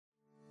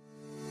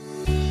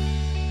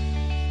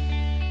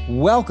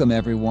Welcome,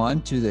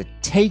 everyone, to the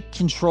Take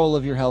Control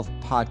of Your Health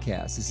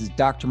podcast. This is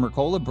Dr.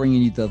 Mercola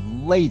bringing you the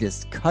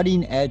latest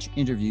cutting-edge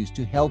interviews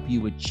to help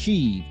you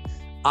achieve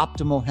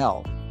optimal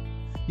health.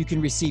 You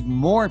can receive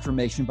more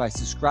information by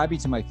subscribing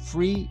to my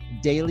free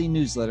daily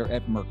newsletter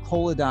at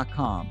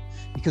Mercola.com.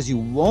 Because you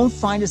won't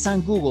find us on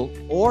Google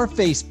or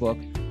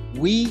Facebook,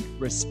 we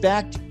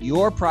respect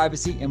your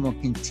privacy and will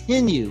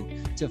continue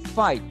to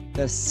fight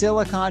the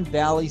Silicon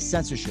Valley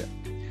censorship.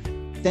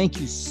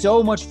 Thank you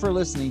so much for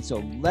listening. So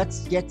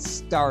let's get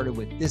started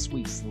with this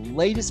week's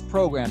latest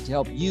program to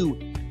help you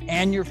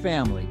and your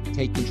family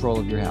take control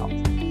of your health.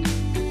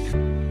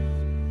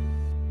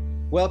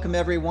 Welcome,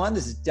 everyone.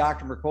 This is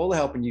Dr. Mercola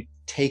helping you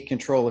take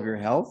control of your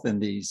health in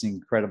these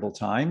incredible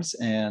times.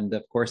 And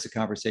of course, the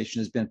conversation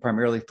has been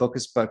primarily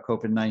focused about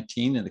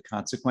COVID-19 and the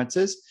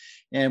consequences.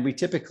 And we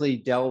typically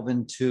delve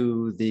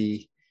into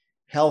the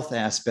health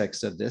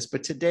aspects of this.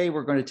 But today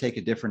we're going to take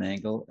a different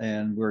angle.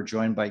 And we're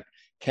joined by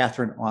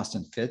Catherine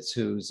Austin Fitts,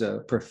 who's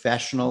a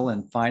professional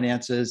in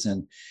finances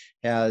and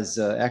has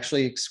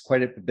actually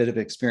quite a bit of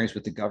experience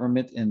with the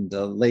government. In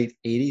the late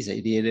 80s,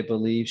 88, I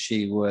believe,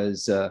 she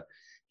was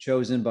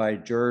chosen by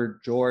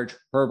George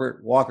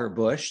Herbert Walker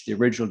Bush, the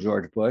original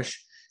George Bush,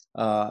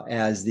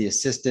 as the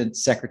Assistant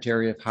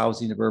Secretary of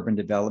Housing of Urban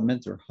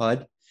Development, or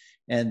HUD.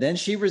 And then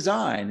she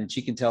resigned, and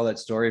she can tell that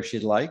story if she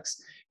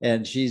likes.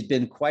 And she's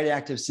been quite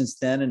active since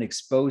then in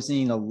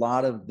exposing a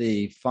lot of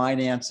the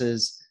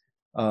finances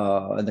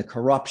and the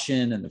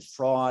corruption and the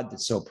fraud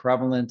that's so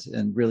prevalent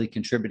and really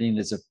contributing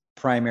as a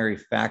primary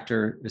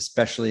factor,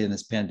 especially in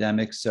this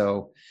pandemic.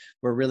 So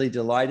we're really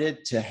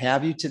delighted to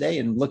have you today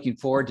and looking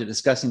forward to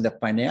discussing the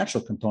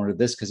financial component of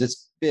this because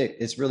it's big.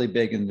 It's really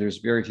big, and there's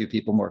very few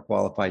people more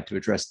qualified to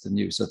address than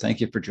you. So thank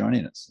you for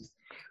joining us.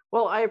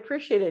 Well, I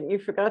appreciate it. You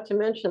forgot to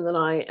mention that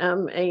I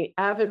am an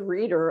avid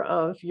reader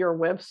of your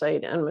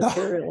website and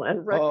material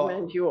and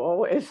recommend you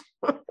always.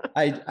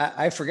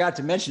 I forgot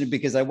to mention it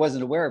because I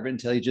wasn't aware of it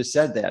until you just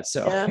said that.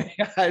 So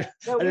yeah. I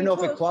don't know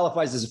if it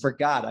qualifies as a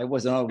forgot. I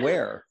wasn't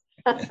aware.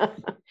 So,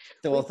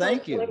 well,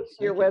 thank you. To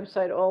your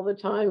website all the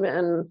time.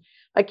 And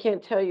I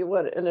can't tell you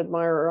what an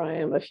admirer I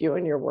am of you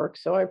and your work.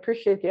 So I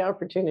appreciate the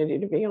opportunity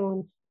to be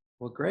on.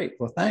 Well, great.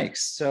 Well,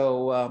 thanks.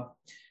 So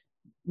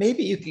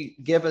maybe you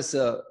could give us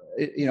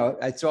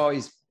it's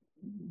always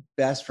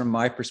best from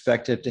my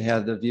perspective to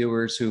have the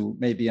viewers who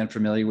may be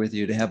unfamiliar with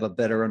you to have a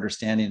better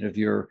understanding of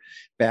your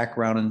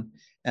background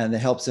and it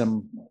helps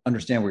them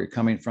understand where you're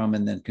coming from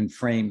and then can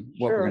frame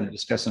what we're going to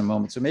discuss in a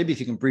moment. So maybe if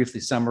you can briefly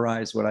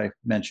summarize what I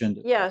mentioned.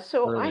 Yeah,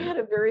 so earlier. I had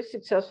a very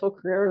successful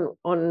career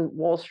on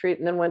Wall Street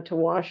and then went to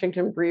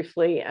Washington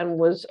briefly and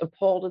was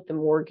appalled at the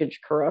mortgage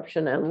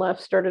corruption and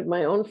started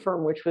my own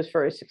firm, which was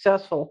very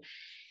successful.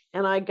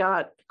 And I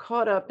got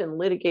caught up in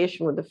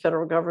litigation with the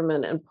federal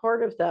government. And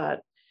part of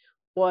that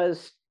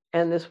was,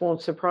 and this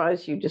won't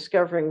surprise you,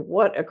 discovering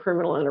what a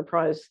criminal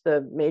enterprise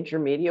the major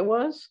media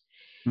was.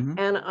 Mm-hmm.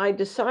 And I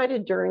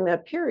decided during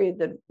that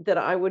period that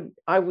I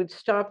would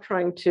stop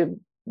trying to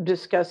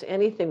discuss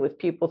anything with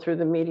people through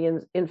the media.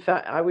 In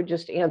fact, I would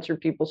just answer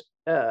people's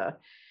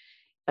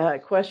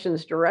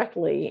questions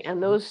directly.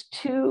 And those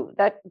two,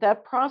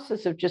 that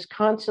process of just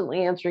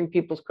constantly answering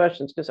people's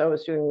questions, because I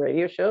was doing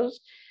radio shows,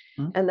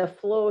 and the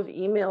flow of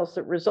emails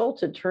that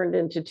resulted turned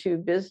into two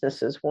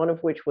businesses, one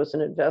of which was an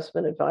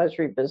investment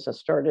advisory business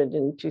started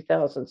in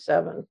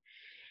 2007.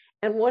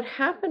 And what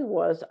happened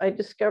was I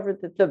discovered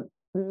that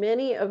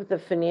many of the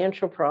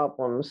financial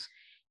problems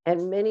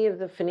and many of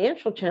the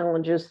financial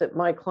challenges that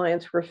my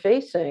clients were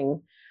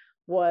facing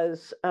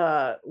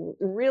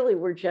really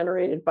were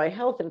generated by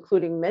health,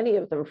 including many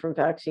of them from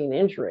vaccine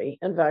injury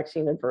and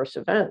vaccine adverse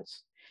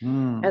events.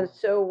 And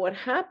so what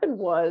happened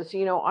was,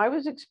 I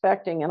was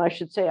expecting, and I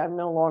should say I'm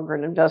no longer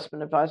an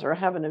investment advisor. I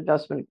have an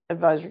investment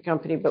advisory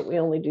company, but we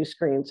only do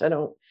screens. I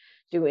don't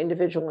do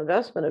individual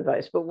investment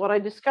advice. But what I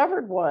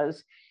discovered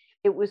was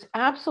it was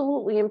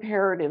absolutely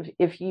imperative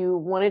if you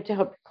wanted to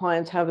help your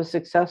clients have a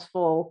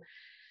successful,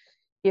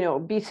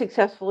 be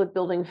successful at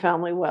building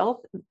family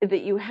wealth,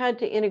 that you had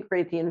to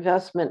integrate the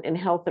investment in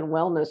health and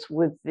wellness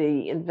with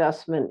the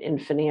investment in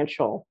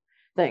financial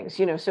things.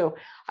 So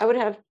I would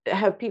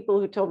have people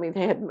who told me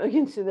they had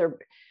millions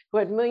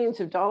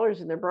of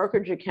dollars in their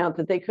brokerage account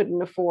that they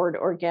couldn't afford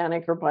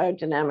organic or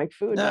biodynamic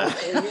food.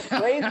 Say,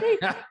 are you crazy?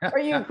 Are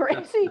you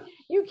crazy?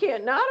 You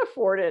can't not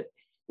afford it.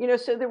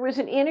 So there was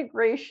an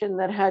integration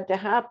that had to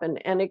happen,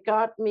 and it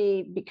got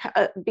me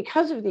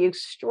because of the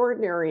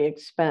extraordinary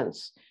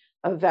expense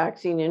of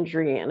vaccine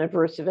injury and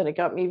adverse event. It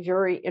got me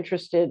very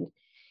interested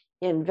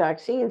in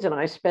vaccines, and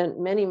I spent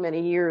many,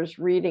 many years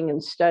reading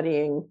and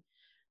studying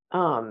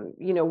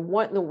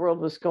what in the world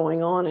was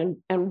going on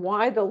and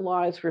why the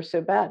lies were so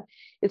bad.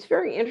 It's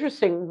very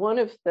interesting. One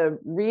of the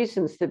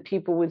reasons that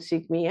people would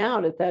seek me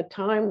out at that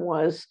time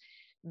was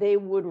they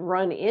would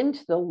run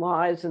into the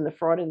lies and the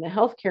fraud in the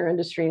healthcare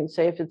industry and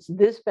say, if it's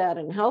this bad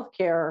in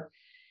healthcare,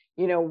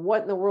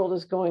 what in the world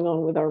is going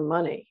on with our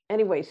money?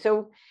 Anyway,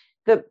 so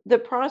the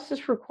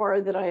process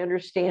required that I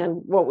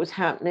understand what was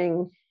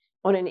happening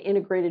on an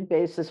integrated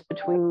basis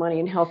between money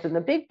and health in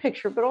the big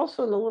picture, but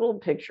also in the little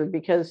picture,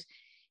 because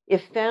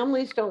if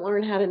families don't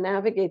learn how to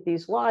navigate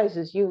these lies,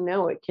 as you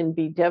know, it can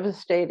be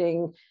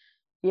devastating,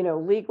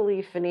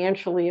 legally,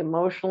 financially,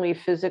 emotionally,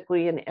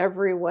 physically, in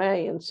every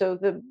way. And so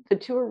the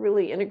two are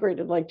really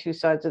integrated like two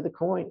sides of the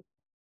coin.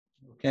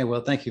 Okay,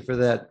 well, thank you for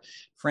that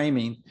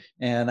framing.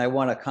 And I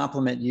want to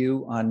compliment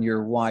you on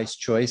your wise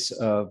choice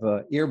of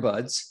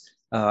earbuds.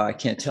 I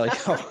can't tell you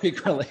how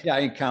frequently I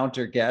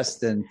encounter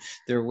guests and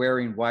they're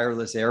wearing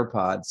wireless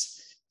AirPods.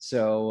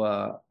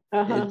 So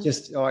it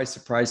just always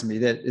surprised me.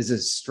 That is a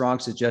strong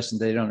suggestion.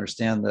 They don't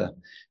understand the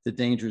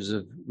dangers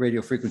of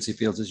radio frequency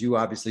fields, as you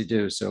obviously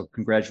do. So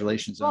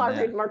congratulations on that.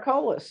 I read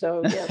Marcola,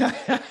 so yes.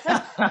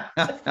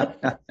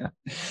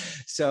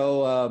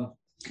 So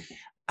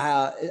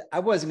I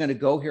wasn't going to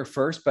go here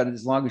first, but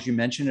as long as you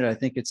mentioned it, I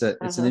think it's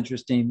an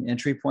interesting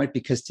entry point,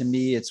 because to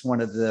me, it's one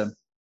of the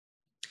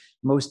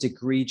most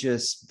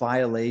egregious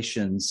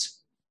violations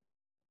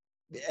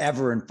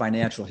ever in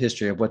financial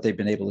history of what they've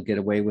been able to get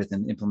away with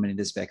in implementing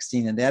this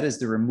vaccine. And that is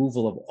the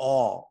removal of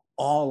all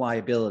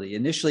liability.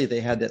 Initially,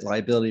 they had that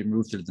liability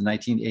removed through the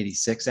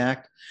 1986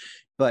 Act,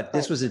 but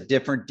this was a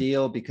different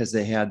deal because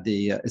they had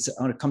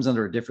it comes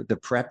under the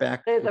PrEP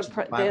Act. They had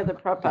the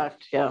PrEP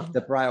Act, yeah.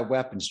 The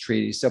Bioweapons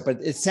Treaty. So,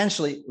 but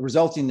essentially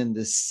resulting in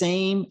the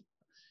same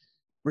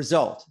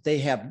result. They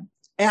have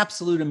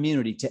absolute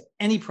immunity to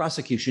any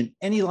prosecution,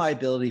 any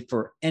liability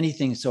for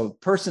anything. So a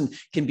person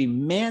can be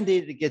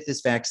mandated to get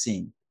this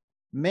vaccine,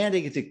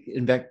 mandated to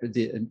inject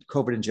the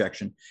COVID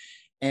injection,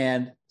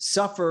 and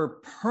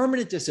suffer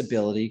permanent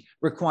disability,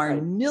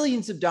 requiring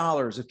millions of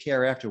dollars of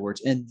care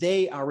afterwards. And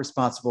they are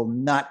responsible,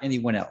 not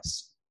anyone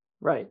else.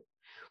 Right.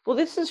 Well,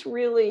 this is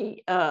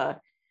really, I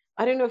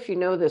don't know if you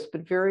know this,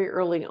 but very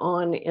early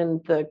on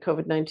in the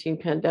COVID-19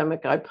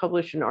 pandemic, I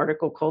published an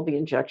article called "The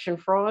Injection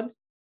Fraud."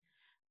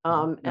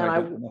 And I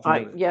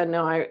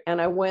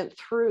went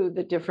through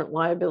the different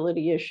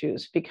liability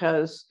issues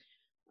because,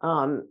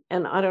 and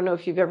I don't know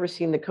if you've ever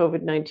seen the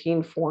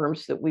COVID-19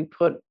 forms that we've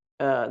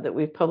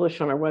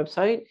published on our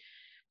website,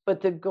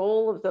 but the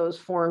goal of those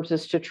forms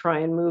is to try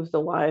and move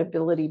the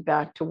liability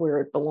back to where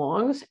it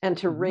belongs and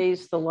to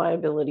raise the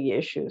liability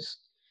issues,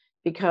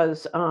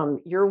 because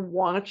you're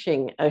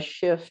watching a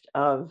shift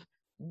of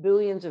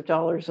billions of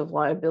dollars of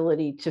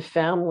liability to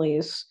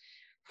families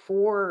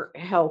for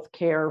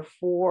healthcare,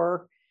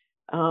 for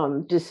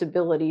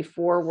disability,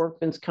 for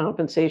workman's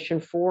compensation,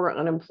 for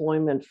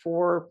unemployment,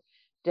 for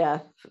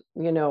death,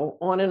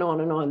 on and on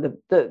and on.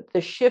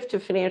 The shift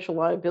of financial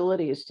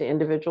liabilities to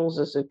individuals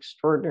is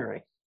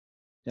extraordinary.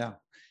 Yeah.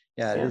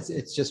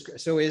 It's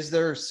just, so is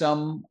there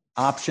some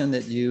option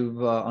that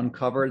you've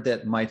uncovered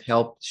that might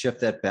help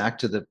shift that back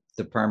to the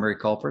primary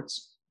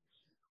culprits?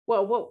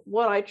 Well, what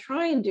we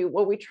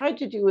tried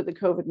to do with the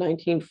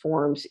COVID-19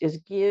 forms is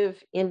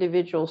give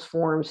individuals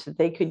forms that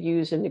they could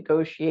use in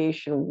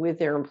negotiation with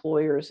their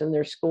employers and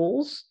their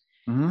schools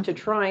to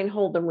try and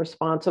hold them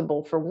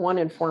responsible for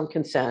informed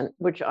consent,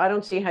 which I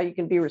don't see how you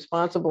can be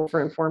responsible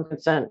for informed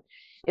consent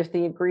if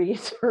the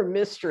ingredients are a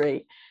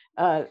mystery.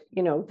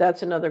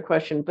 That's another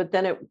question. But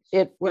then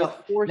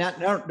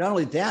not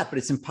only that, but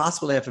it's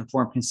impossible to have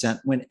informed consent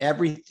when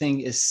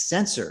everything is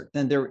censored.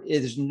 Then there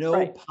is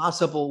no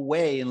possible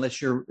way, unless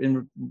you're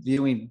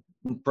viewing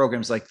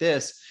programs like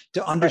this,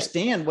 to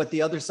understand what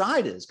the other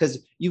side is,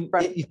 because you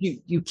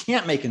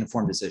can't make an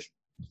informed decision.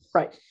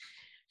 Right.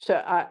 So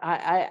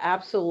I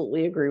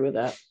absolutely agree with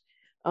that.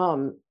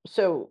 But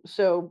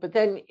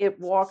then it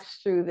walks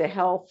through the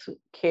health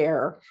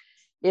care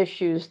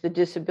issues, the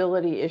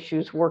disability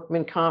issues,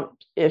 workman comp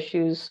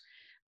issues,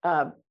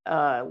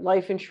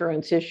 life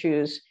insurance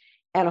issues,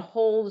 and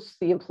holds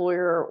the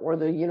employer or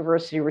the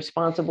university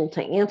responsible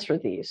to answer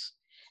these.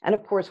 And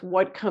of course,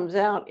 what comes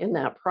out in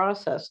that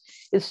process,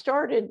 it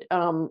started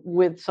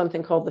with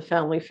something called the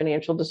Family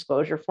Financial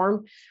Disclosure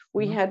Form.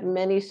 We had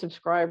many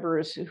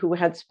subscribers who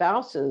had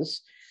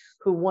spouses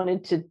who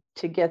wanted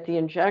to get the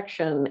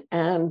injection,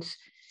 and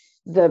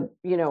and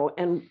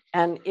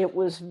it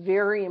was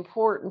very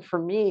important for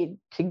me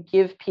to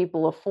give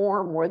people a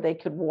form where they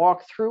could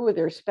walk through with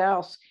their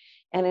spouse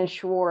and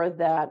ensure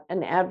that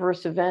an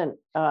adverse event,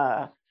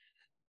 impacting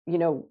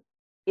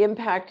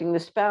the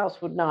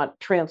spouse would not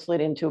translate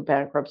into a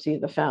bankruptcy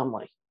of the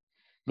family,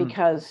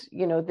 because,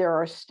 there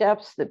are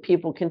steps that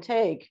people can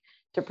take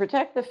to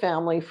protect the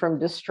family from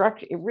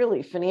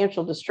really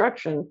financial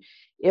destruction,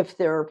 if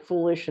they're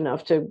foolish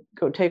enough to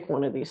go take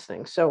one of these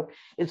things. So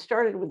it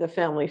started with the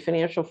Family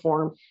Financial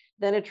Form,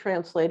 then it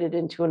translated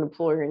into an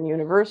employer and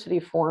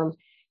university form.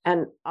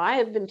 And I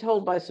have been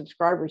told by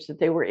subscribers that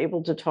they were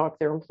able to talk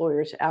their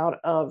employers out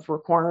of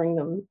requiring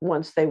them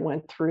once they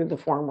went through the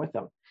form with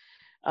them.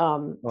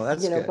 Well,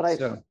 that's good.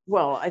 But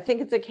I think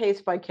it's a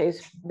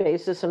case-by-case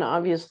basis, and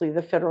obviously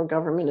the federal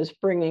government is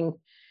bringing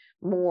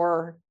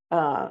more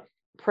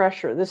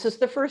pressure. This is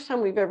the first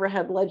time we've ever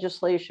had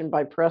legislation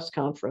by press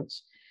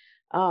conference.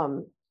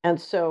 And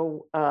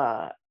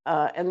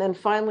then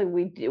finally,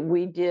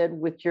 we did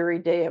with Jury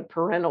Day a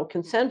parental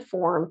consent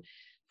form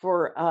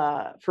for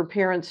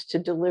parents to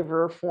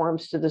deliver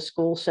forms to the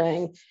school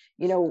saying,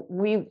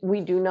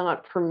 we do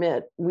not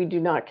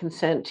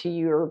consent to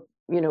your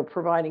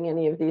providing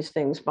any of these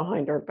things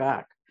behind our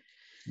back.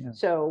 Yeah.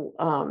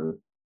 So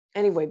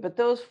anyway, but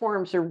those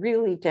forums are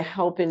really to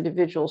help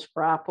individuals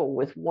grapple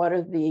with what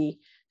are the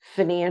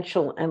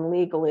financial and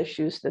legal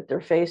issues that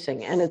they're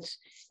facing. And it's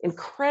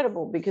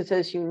incredible because,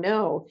 as you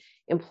know,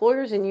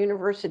 employers and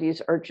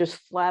universities are just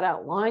flat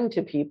out lying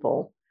to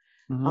people,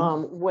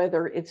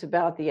 whether it's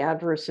about the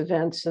adverse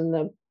events and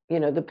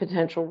the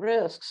potential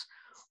risks,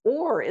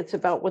 or it's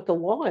about what the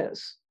law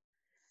is.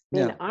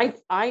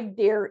 I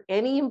dare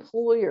any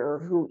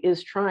employer who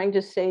is trying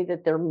to say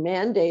that they're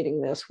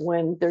mandating this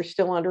when they're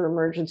still under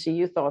emergency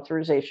use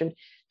authorization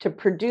to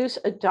produce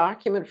a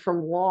document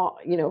from law,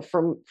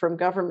 from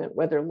government,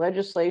 whether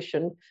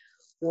legislation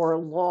or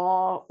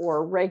law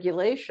or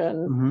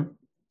regulation,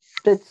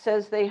 that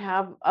says they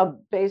have a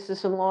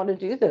basis in law to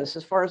do this.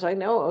 As far as I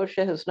know,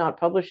 OSHA has not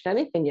published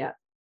anything yet.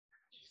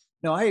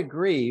 No, I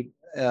agree,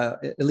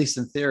 at least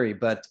in theory,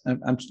 but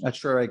I'm not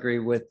sure I agree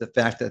with the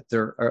fact that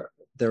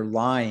they're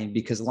lying,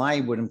 because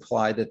lying would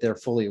imply that they're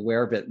fully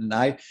aware of it. And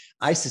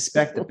I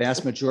suspect the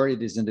vast majority of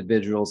these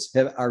individuals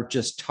are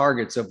just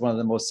targets of one of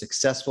the most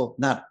successful,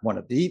 not one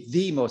of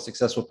the most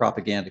successful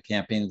propaganda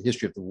campaign in the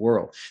history of the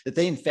world, that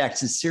they in fact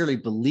sincerely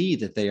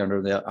believe that they are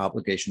under the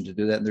obligation to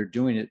do that. And they're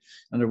doing it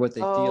under what they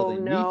feel they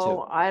need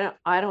to.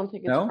 I don't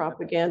think it's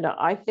propaganda.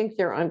 I think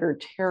they're under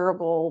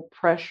terrible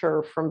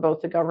pressure from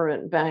both the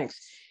government and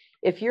banks.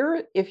 If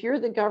you're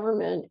the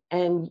government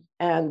and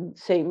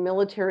say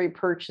military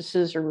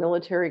purchases or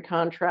military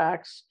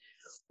contracts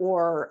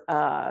or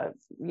a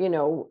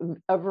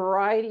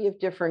variety of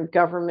different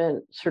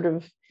government sort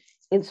of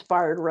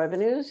inspired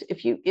revenues,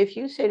 if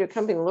you say to a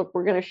company, look,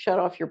 we're going to shut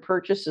off your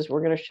purchases,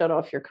 we're going to shut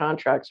off your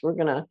contracts,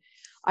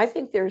 I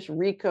think there's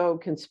RICO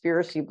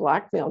conspiracy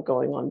blackmail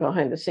going on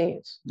behind the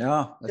scenes.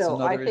 No, that's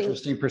another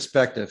interesting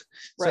perspective.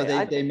 Right,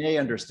 so they may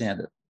understand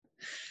it.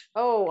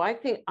 Oh, I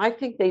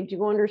think they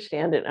do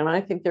understand it. And I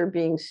think they're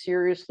being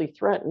seriously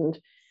threatened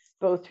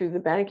both through the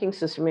banking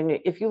system. I mean,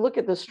 if you look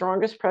at the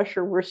strongest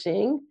pressure we're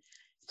seeing,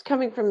 it's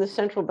coming from the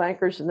central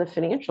bankers and the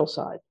financial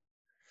side.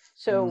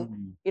 So,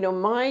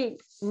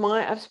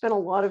 I've spent a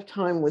lot of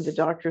time with the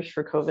Doctors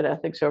for COVID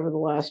Ethics over the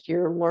last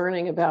year,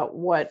 learning about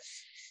what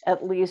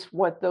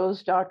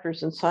those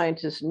doctors and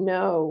scientists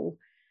know,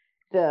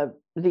 the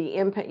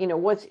impact,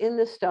 what's in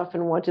this stuff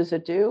and what does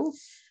it do.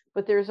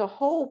 But there's a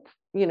whole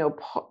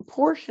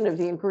portion of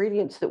the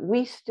ingredients that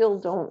we still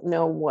don't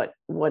know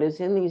what is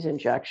in these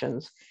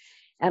injections.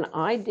 And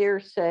I dare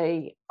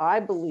say,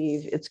 I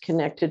believe it's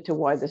connected to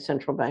why the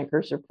central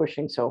bankers are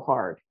pushing so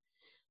hard.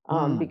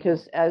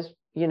 Because as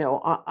you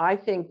know, I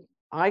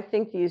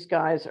think these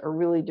guys are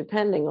really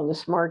depending on the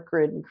smart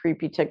grid and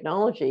creepy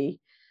technology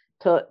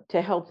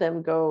to help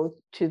them go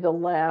to the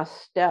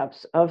last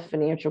steps of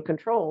financial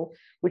control,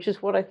 which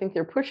is what I think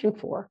they're pushing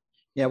for.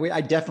 Yeah, I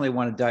definitely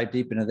want to dive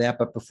deep into that.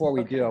 But before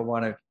we do, I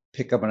want to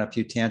pick up on a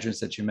few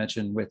tangents that you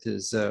mentioned with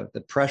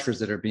the pressures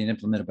that are being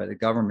implemented by the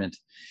government.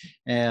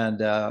 And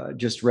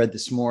just read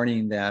this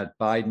morning that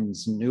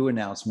Biden's new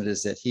announcement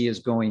is that he is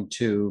going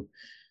to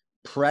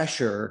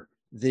pressure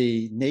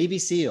the Navy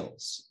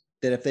SEALs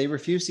that if they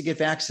refuse to get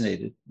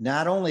vaccinated,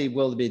 not only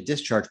will they be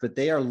discharged, but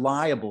they are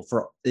liable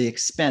for the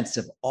expense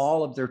of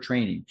all of their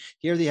training.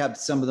 Here they have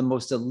some of the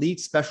most elite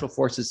special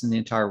forces in the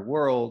entire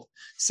world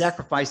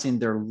sacrificing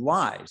their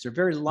lives, their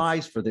very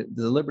lives for the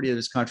liberty of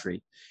this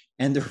country.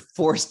 And they're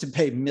forced to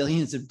pay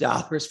millions of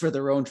dollars for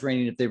their own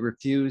training if they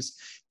refuse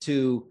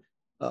to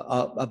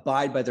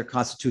abide by their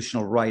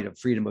constitutional right of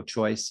freedom of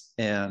choice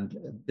and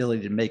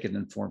ability to make an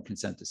informed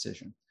consent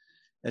decision.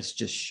 That's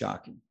just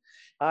shocking.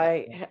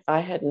 I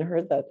hadn't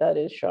heard that. That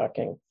is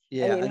shocking.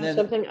 Yeah. And then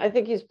something, I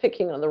think he's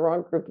picking on the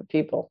wrong group of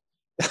people.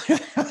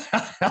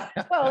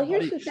 Well,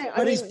 here's the thing.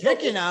 But he's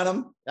picking on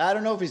them. I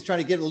don't know if he's trying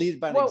to get a lead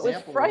by an example.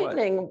 What was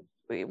frightening,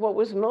 what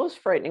was most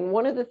frightening,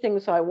 one of the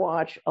things I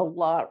watch a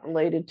lot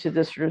related to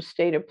this sort of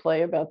state of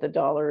play about the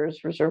dollar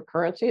as reserve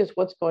currency is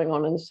what's going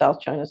on in the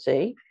South China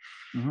Sea.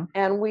 Mm-hmm.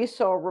 And we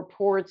saw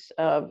reports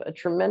of a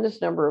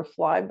tremendous number of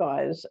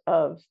flybys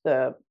of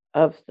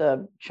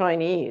the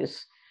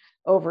Chinese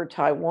over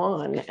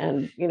Taiwan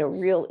and,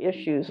 real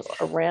issues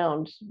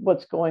around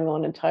what's going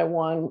on in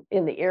Taiwan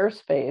in the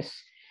airspace.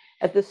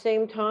 At the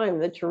same time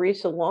that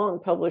Teresa Long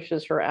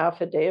publishes her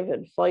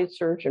affidavit, flight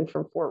surgeon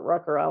from Fort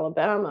Rucker,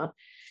 Alabama,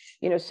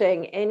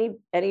 saying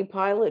any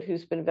pilot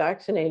who's been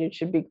vaccinated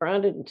should be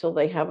grounded until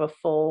they have a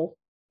full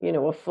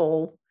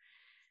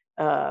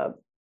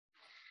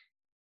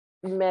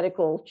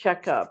medical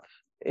checkup.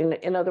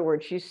 In other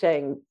words, she's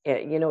saying,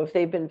 if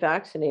they've been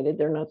vaccinated,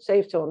 they're not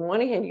safe. So on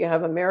one hand, you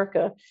have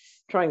America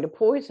trying to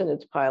poison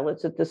its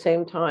pilots. At the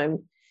same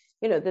time,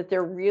 that there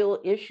are real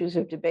issues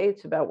of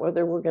debates about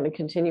whether we're going to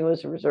continue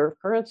as a reserve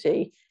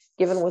currency,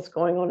 given what's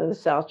going on in the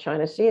South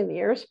China Sea in the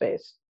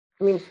airspace.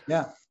 I mean,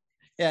 yeah.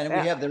 And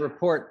we have the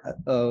report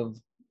of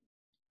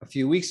a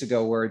few weeks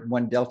ago where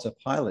one Delta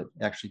pilot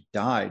actually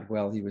died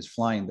while he was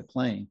flying the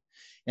plane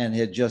and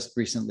had just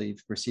recently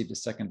received a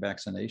second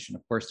vaccination.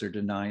 Of course, they're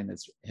denying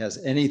this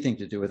has anything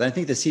to do with it. I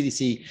think the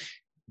CDC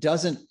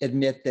doesn't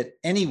admit that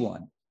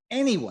anyone,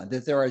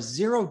 that there are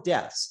 0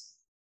 deaths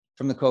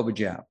from the COVID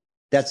jab.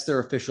 That's their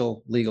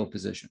official legal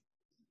position.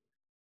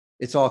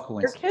 It's all You're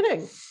coincidence.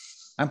 kidding.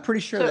 I'm pretty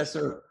sure that's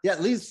their, yeah,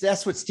 at least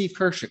that's what Steve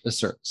Kirsch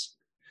asserts.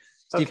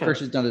 Steve Kirsch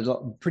has done a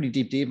pretty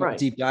deep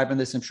dive on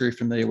this. I'm sure you're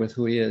familiar with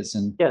who he is.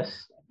 And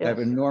yes. I have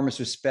enormous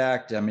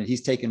respect. I mean,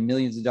 he's taken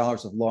millions of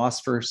dollars of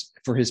loss for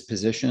his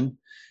position.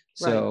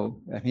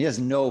 So I mean, he has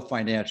no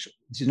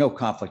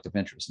conflict of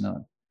interest,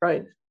 none.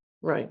 Right.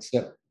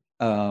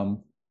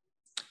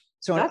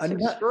 So that's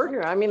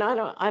extraordinary. I mean, I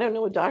don't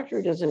know a doctor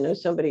who doesn't know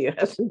somebody who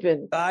hasn't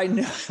been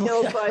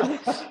killed by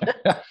this.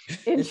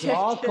 It's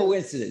all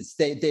coincidence.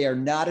 They are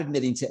not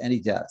admitting to any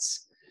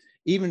deaths,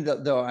 even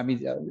though I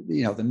mean,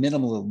 the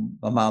minimal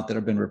amount that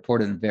have been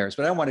reported in VAERS.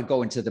 But I don't want to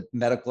go into the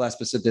medical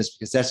aspects of this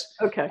because that's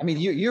okay. I mean,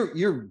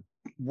 you're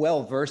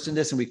well versed in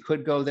this, and we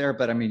could go there,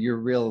 but I mean, your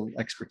real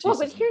expertise. Well,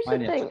 but here's the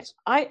thing.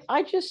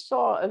 I just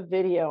saw a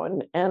video,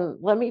 and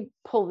let me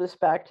pull this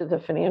back to the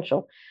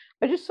financial.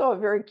 I just saw a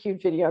very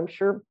cute video. I'm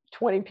sure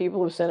 20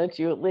 people have sent it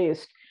to you at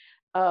least.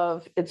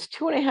 It's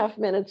 2.5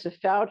 minutes of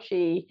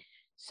Fauci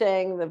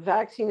saying the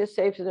vaccine is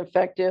safe and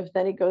effective.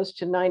 Then he goes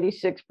to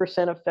 96%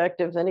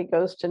 effective. Then he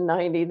goes to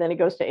 90. Then he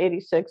goes to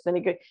 86. Then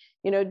he goes,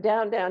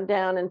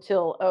 down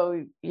until,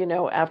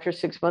 after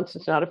 6 months,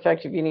 it's not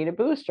effective. You need a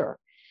booster.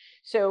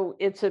 So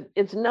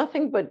it's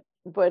nothing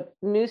but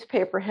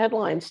newspaper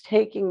headlines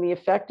taking the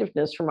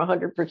effectiveness from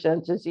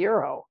 100% to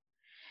zero.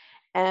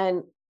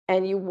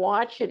 And you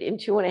watch it in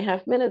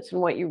 2.5 minutes, and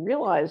what you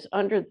realize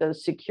under the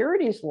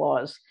securities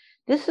laws,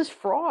 this is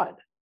fraud.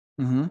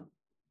 Mm-hmm.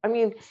 I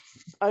mean,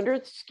 under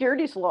the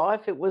securities law,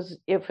 if it was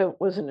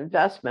an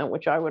investment,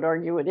 which I would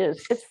argue it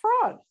is, it's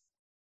fraud.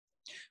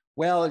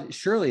 Well, it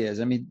surely is.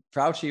 I mean,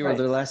 Fauci over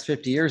the last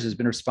 50 years has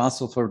been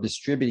responsible for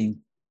distributing.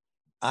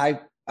 I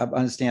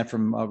understand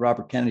from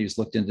Robert Kennedy, who's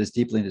looked into this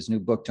deeply in his new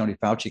book, Tony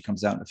Fauci,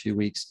 comes out in a few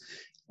weeks.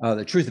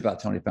 The Truth About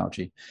Tony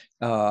Fauci.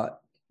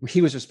 He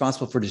was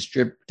responsible for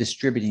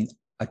distributing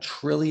 $1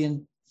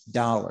 trillion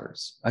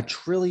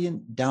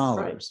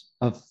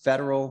of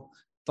federal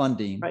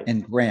funding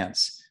and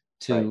grants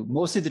to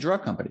mostly the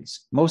drug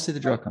companies.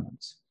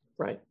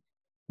 Right.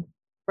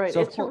 So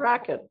it's a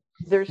racket.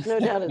 There's no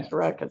doubt it's a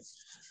racket.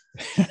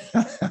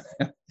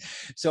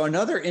 So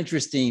another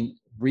interesting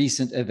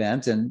recent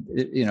event, and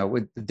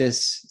with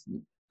this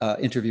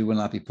interview will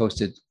not be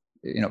posted,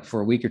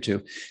 for a week or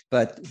two,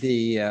 but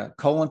the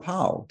Colin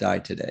Powell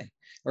died today.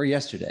 Or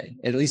yesterday,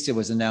 at least it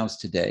was announced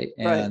today.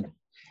 And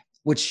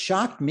what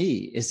shocked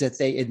me is that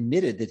they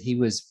admitted that he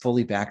was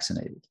fully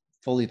vaccinated.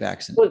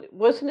 Well,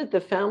 wasn't it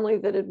the family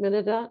that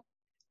admitted that?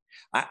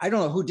 I don't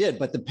know who did,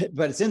 but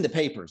it's in the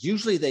papers.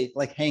 Usually they,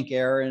 like Hank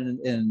Aaron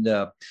and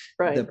the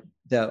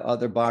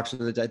other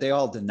boxer, they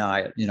all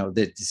deny it.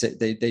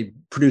 They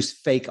produce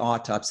fake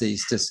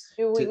autopsies to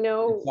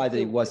imply that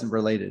he wasn't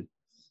related.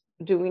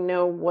 Do we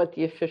know what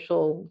the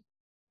official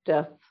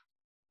death?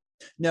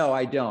 No,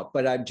 I don't.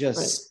 But I'm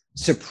just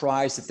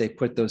surprised that they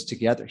put those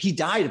together. He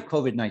died of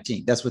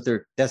COVID-19. That's what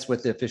the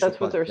official. That's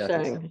what they're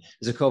saying.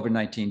 Is a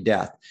COVID-19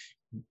 death,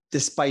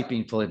 despite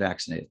being fully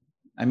vaccinated.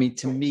 I mean,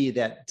 to me,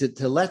 that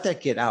to let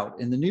that get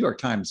out in the New York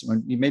Times,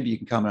 maybe you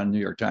can comment on the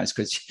New York Times,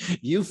 because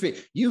you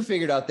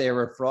figured out they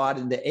were a fraud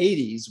in the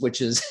 80s,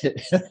 which is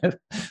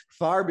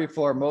far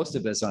before most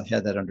of us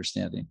had that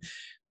understanding.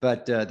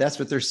 But that's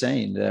what they're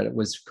saying, that it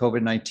was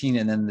COVID-19,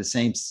 and then the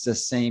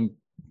same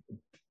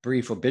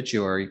brief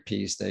obituary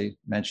piece, they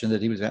mentioned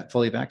that he was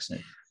fully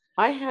vaccinated.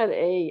 I had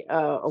a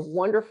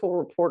wonderful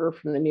reporter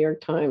from the New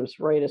York Times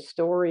write a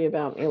story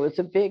about me. It was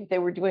they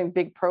were doing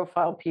big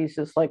profile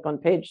pieces, like on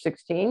page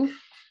 16,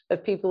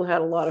 of people who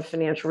had a lot of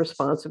financial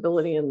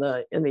responsibility in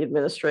the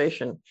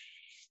administration.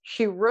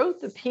 She wrote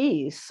the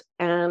piece,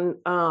 and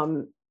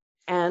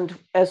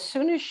as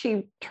soon as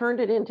she turned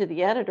it into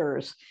the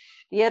editors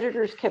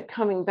kept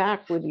coming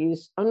back with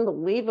these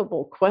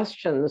unbelievable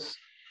questions.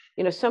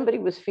 Somebody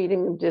was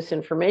feeding them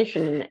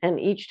disinformation, and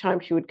each time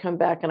she would come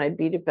back and I'd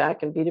beat it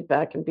back and beat it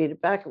back and beat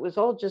it back. It was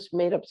all just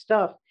made up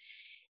stuff.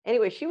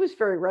 Anyway, she was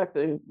very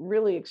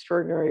really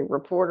extraordinary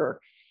reporter.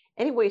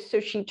 Anyway, so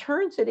she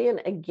turns it in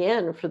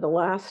again for the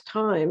last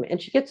time, and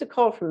she gets a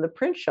call from the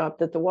print shop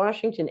that the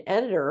Washington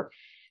editor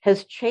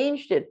has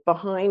changed it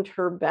behind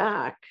her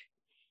back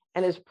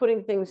and is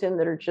putting things in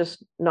that are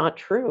just not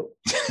true.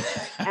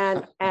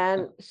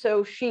 and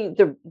so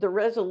the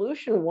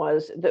resolution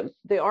was that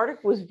the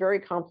article was very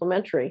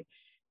complimentary.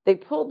 They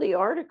pulled the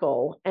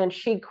article and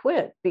she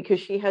quit because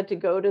she had to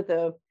go to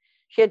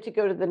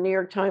the New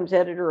York Times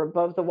editor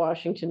above the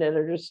Washington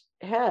editor's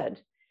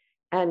head.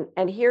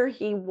 And here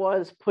he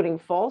was putting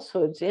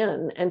falsehoods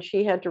in, and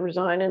she had to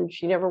resign, and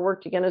she never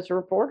worked again as a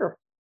reporter.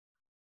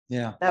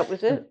 Yeah. That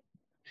was it.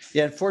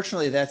 Yeah,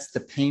 unfortunately, that's the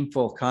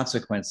painful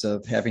consequence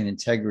of having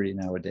integrity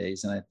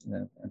nowadays. And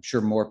I'm sure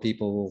more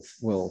people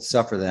will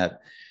suffer that.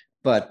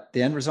 But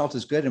the end result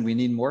is good. And we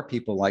need more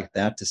people like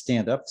that to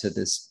stand up to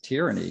this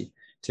tyranny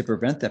to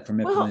prevent that from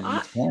implementing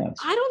these plans.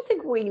 I don't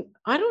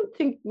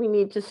think we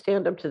need to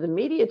stand up to the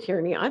media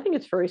tyranny. I think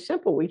it's very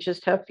simple. We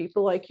just have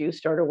people like you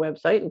start a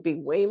website and be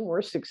way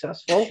more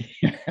successful.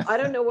 I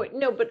don't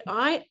know but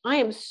I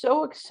am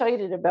so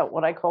excited about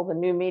what I call the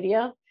new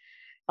media.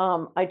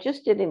 I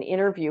just did an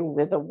interview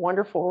with a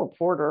wonderful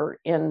reporter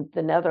in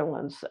the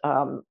Netherlands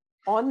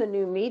on the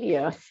new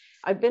media.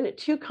 I've been at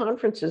two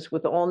conferences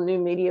with all new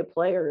media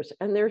players,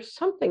 and there's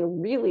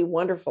something really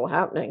wonderful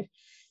happening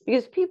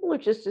because people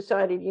have just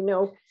decided,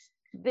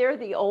 they're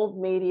the old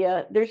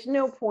media. There's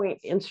no point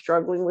in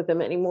struggling with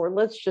them anymore.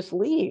 Let's just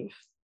leave.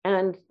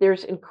 And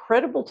there's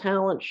incredible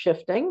talent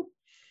shifting.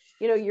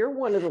 You're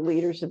one of the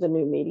leaders of the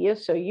new media,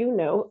 so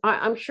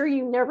I'm sure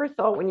you never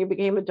thought when you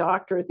became a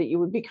doctor that you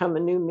would become a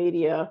new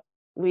media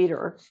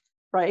leader,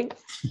 right?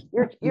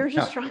 You're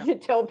just trying to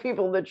tell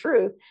people the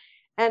truth.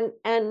 And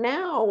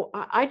now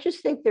I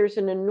just think there's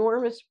an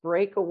enormous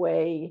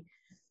breakaway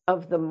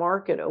of the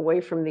market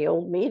away from the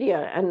old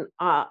media. And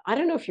I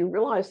don't know if you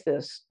realize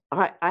this.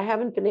 I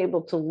haven't been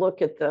able to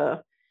look at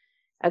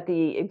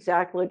the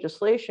exact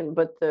legislation,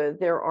 but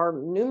there are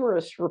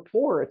numerous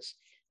reports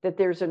that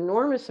there's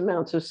enormous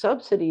amounts of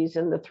subsidies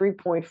in the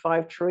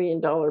 $3.5 trillion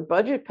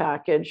budget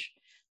package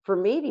for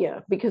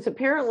media, because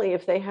apparently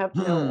if they have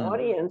no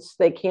audience,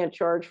 they can't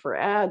charge for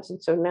ads. And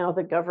so now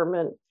the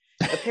government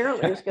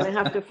apparently is going to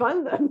have to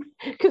fund them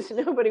because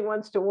nobody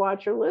wants to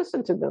watch or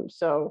listen to them.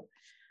 So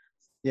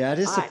yeah, it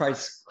is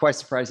quite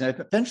surprising.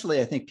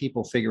 Eventually, I think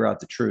people figure out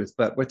the truth.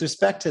 But with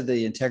respect to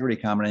the integrity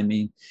comment, I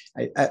mean,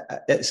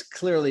 it's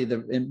clearly the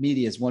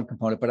media is one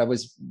component, but I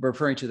was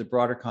referring to the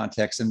broader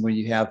context. And when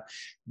you have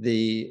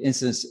the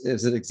incidents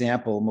as an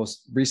example,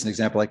 most recent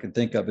example I can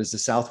think of is the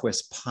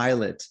Southwest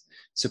pilot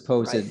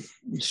supposed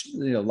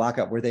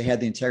lockout, where they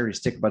had the integrity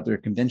stick about their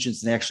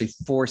conventions and they actually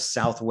forced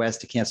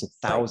Southwest to cancel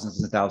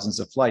thousands and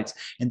thousands of flights.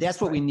 And that's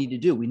what we need to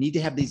do. We need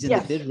to have these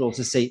individuals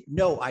to say,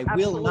 no, I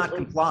will not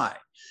comply.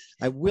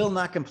 I will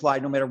not comply,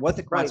 no matter what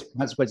the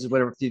consequences,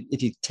 whatever.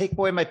 If you take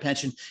away my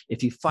pension,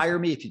 if you fire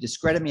me, if you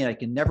discredit me, and I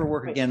can never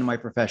work again in my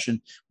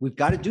profession, we've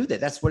got to do that.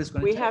 That's what it's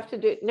going to take. We have to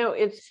do. No,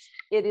 it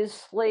is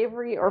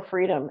slavery or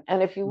freedom.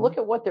 And if you look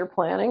at what they're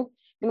planning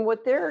and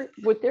what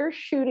they're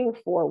shooting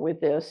for with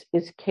this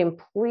is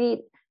complete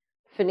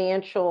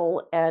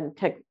financial and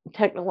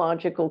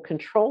technological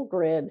control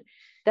grid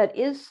that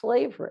is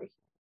slavery.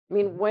 I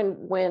mean,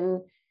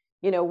 when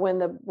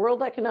the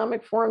World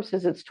Economic Forum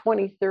says it's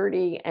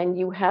 2030 and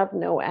you have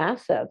no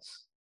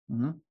assets,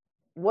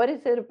 what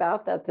is it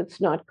about that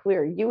that's not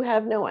clear? You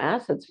have no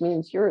assets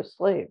means you're a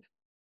slave.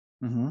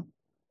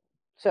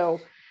 So,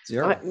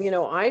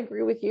 I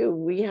agree with you.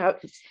 We have,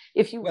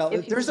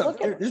 there's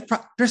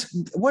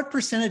what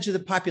percentage of the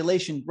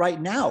population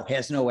right now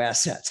has no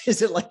assets?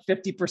 Is it like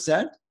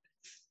 50%?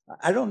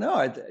 I don't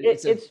know.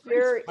 It's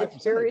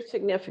very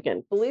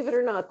significant. Believe it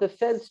or not, the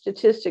Fed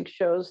statistic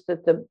shows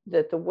that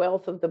the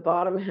wealth of the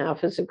bottom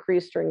half has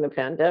increased during the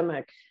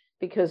pandemic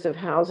because of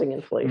housing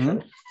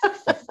inflation.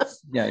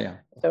 Yeah.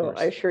 So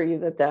I assure you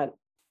that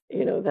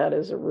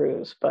is a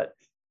ruse. But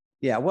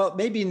yeah, well,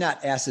 maybe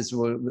not assets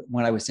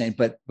when I was saying,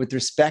 but with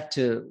respect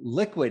to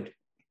liquid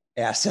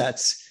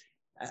assets,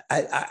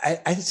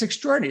 it's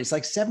extraordinary. It's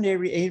like 70 or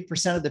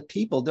 80% of the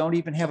people don't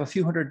even have a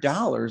few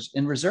 $100s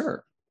in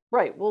reserve.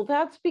 Right. Well,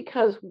 that's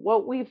because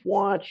what we've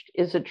watched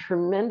is a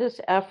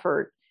tremendous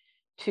effort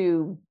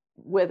to,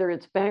 whether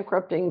it's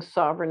bankrupting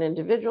sovereign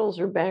individuals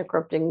or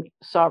bankrupting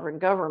sovereign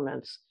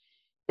governments,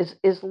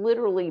 is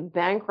literally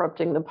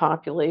bankrupting the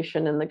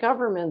population and the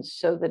governments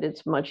so that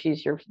it's much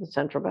easier for the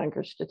central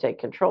bankers to take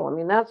control. I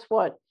mean, that's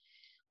what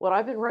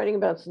I've been writing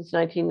about since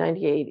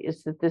 1998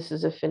 is that this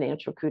is a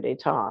financial coup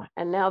d'etat.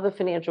 And now the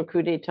financial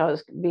coup d'etat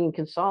is being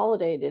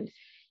consolidated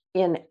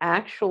in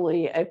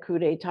actually a coup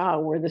d'etat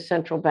where the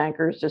central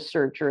bankers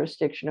assert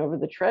jurisdiction over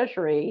the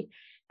treasury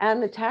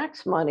and the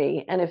tax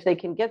money. And if they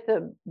can get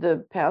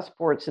the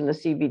passports in the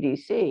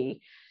CBDC,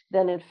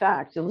 then in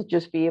fact, it'll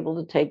just be able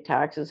to take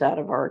taxes out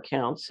of our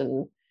accounts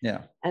and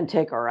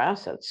take our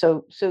assets.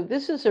 So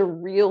this is a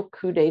real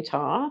coup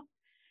d'etat.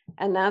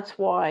 And that's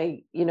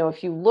why,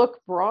 if you look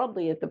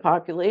broadly at the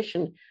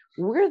population,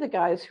 we're the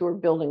guys who are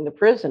building the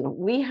prison.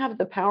 We have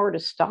the power to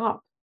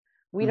stop.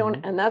 We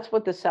don't, and that's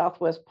what the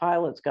Southwest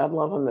pilots, God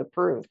love them, have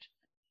proved.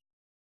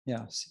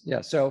 Yes.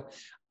 Yeah. So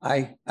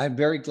I'm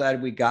very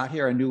glad we got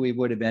here. I knew we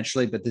would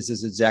eventually, but this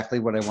is exactly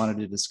what I wanted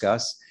to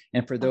discuss.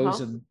 And for those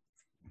of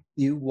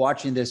you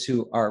watching this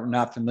who are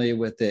not familiar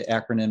with the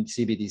acronym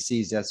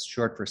CBDCs, that's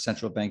short for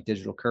central bank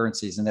digital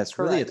currencies. And that's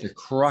really at the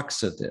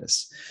crux of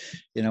this.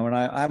 And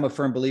I'm a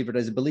firm believer,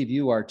 as I believe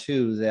you are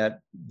too,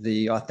 that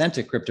the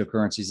authentic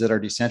cryptocurrencies that are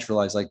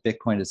decentralized, like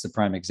Bitcoin is the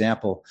prime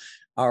example,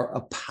 are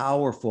a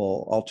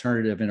powerful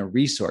alternative and a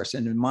resource.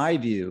 And in my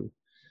view,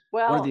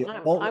 one of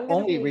the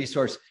only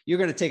resource, you're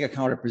going to take a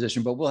counter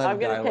position, but we'll have I'm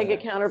going to take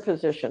a counter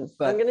position.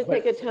 I'm going to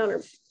take a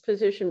counter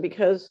position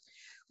because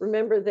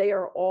remember, they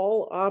are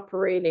all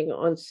operating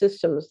on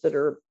systems that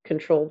are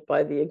controlled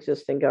by the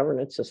existing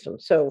governance system.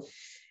 So,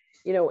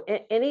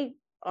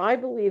 I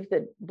believe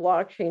that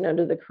blockchain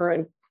under the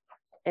current,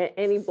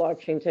 any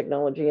blockchain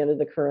technology under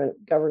the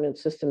current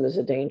governance system is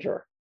a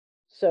danger.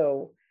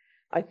 So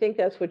I think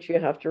that's what you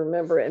have to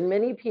remember. And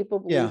many people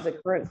believe the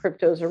current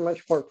cryptos are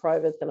much more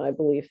private than I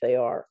believe they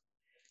are.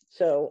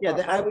 So Yeah,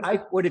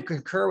 I would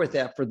concur with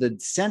that for the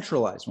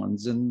centralized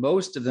ones, and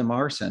most of them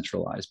are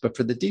centralized. But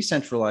for the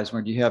decentralized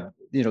one,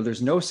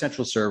 there's no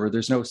central server,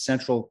 there's no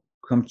central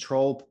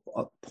control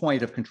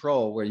point of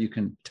control where you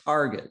can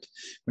target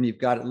when you've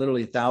got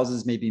literally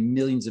thousands, maybe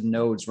millions of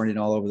nodes running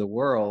all over the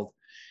world.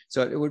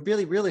 So it would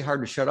be really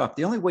hard to shut off.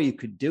 The only way you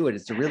could do it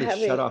is to really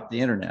shut off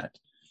the internet,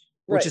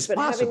 which is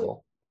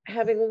possible.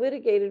 Having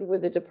litigated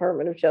with the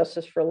Department of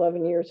Justice for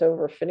 11 years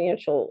over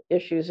financial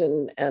issues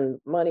and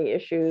money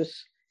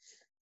issues,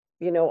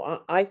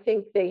 I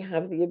think they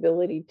have the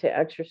ability to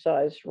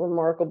exercise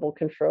remarkable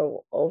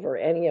control over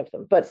any of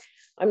them. But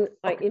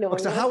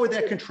So how would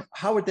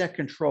that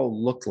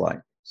control look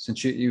like?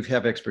 Since you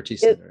have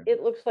expertise in there,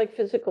 it looks like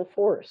physical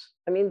force.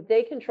 I mean,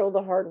 they control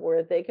the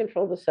hardware, they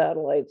control the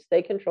satellites,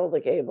 they control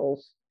the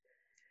cables,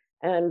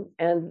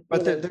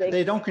 but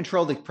they don't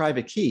control the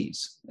private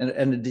keys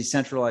and the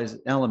decentralized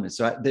elements.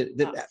 So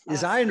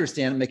as I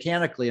understand it,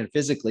 mechanically and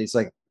physically, it's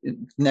like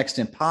next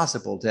to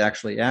impossible to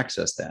actually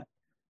access that.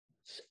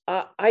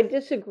 I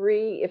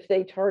disagree if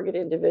they target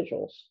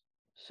individuals.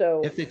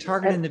 So if they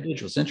target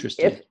individuals,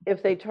 interesting.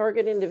 If they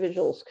target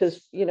individuals,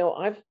 because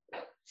I've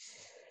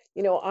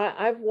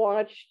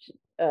watched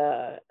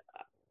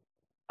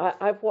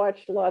I've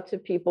watched lots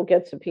of people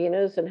get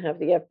subpoenas and have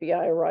the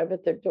FBI arrive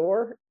at their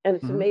door, and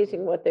it's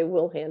amazing what they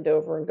will hand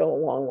over and go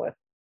along with.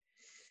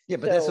 Yeah,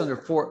 but that's under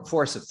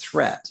force of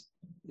threat,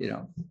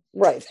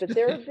 Right, but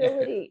their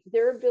ability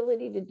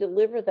to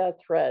deliver that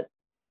threat,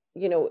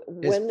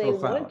 when they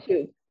want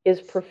to,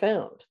 is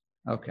profound.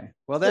 Okay,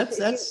 well, that's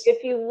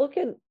if you look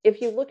at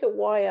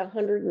why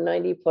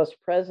 190 plus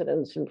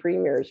presidents and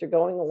premiers are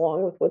going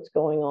along with what's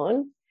going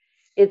on,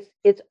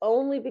 it's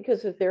only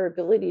because of their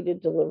ability to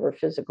deliver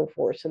physical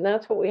force, and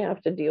that's what we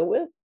have to deal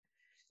with.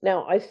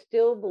 Now, I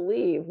still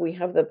believe we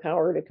have the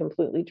power to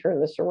completely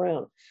turn this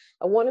around.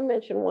 I want to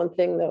mention one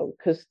thing though,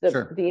 because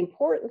the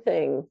important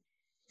thing,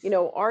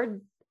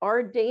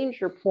 our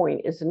danger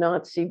point is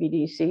not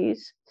CBDCs.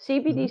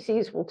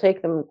 CBDCs will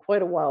take them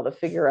quite a while to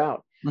figure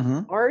out.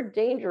 Our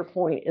danger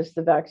point is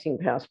the vaccine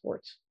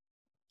passports.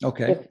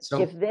 Okay.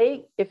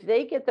 If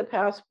they get the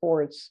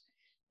passports,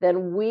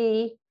 then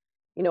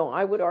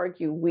I would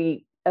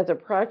argue as a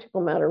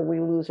practical matter, we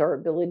lose our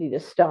ability to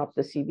stop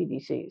the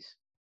CBDCs.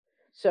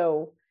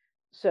 So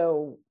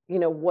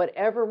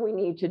whatever we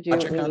need to do,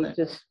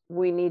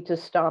 we need to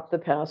stop the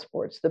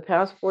passports. The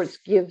passports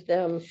give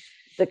them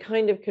the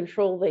kind of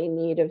control they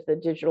need of the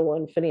digital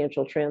and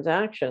financial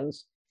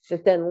transactions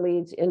that then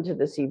leads into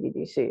the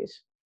CBDCs.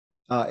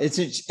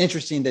 It's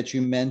interesting that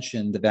you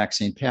mentioned the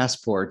vaccine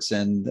passports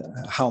and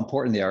how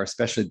important they are,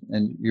 especially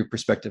in your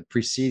perspective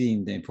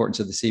preceding the importance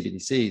of the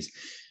CBDCs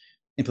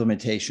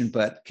implementation.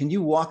 But can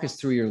you walk us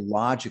through your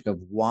logic of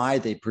why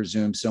they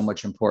presume so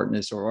much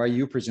importance, or are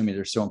you presuming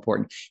they're so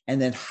important?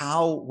 And then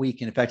how we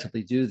can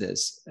effectively do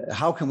this?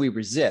 How can we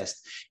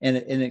resist? And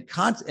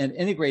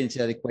integrate into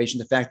that equation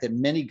the fact that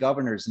many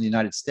governors in the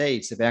United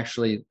States have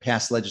actually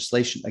passed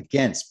legislation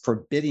against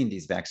forbidding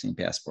these vaccine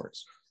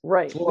passports.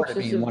 Right. Florida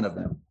being one of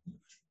them.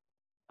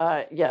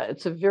 Yeah,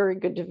 it's a very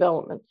good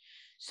development.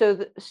 So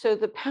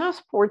the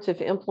passports, if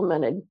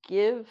implemented,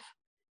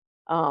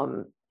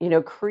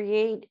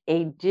 create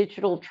a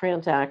digital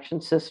transaction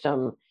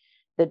system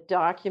that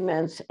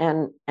documents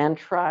and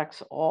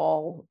tracks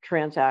all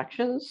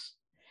transactions.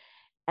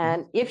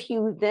 And if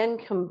you then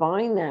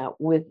combine that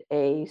with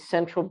a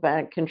central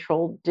bank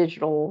controlled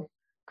digital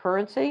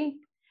currency,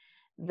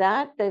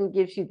 that then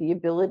gives you the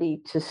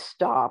ability to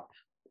stop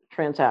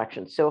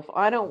transactions. So if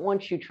I don't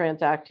want you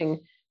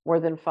transacting more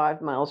than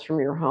 5 miles from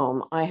your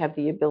home, I have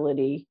the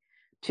ability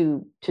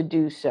to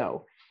do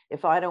so.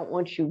 If I don't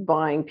want you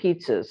buying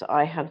pizzas,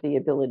 I have the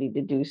ability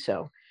to do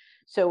so.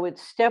 So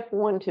it's step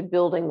one to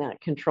building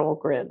that control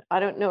grid. I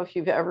don't know if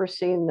you've ever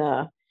seen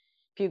if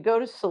you go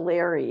to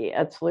Solari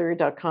at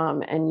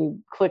Solari.com and you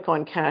click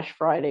on Cash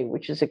Friday,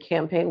 which is a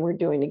campaign we're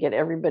doing to get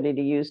everybody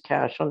to use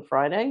cash on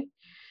Friday,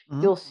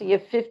 you'll see a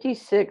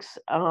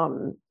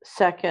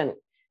 56-second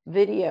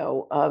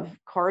video of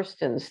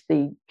Carstens,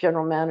 the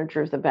general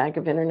manager of the Bank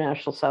of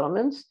International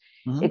Settlements,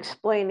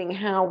 explaining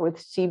how with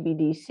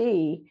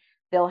CBDC,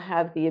 they'll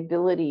have the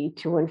ability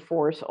to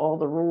enforce all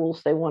the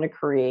rules they want to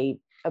create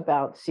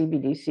about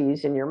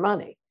CBDCs and your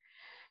money.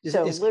 Is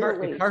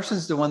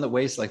Carstens the one that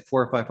weighs like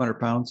 400 or 500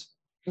 pounds?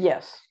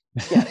 Yes.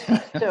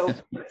 So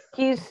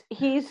he's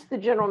the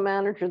general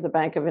manager of the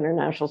Bank of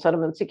International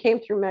Settlements. He came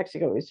through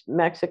Mexico. He's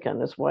Mexican.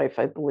 His wife,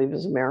 I believe,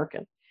 is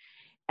American.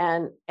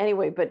 And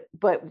anyway, but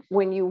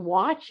when you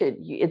watch it,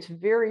 it's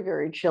very,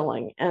 very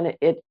chilling, and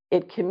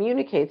it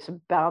communicates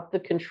about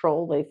the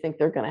control they think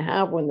they're going to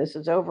have when this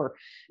is over.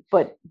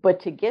 But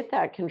to get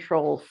that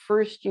control,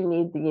 first you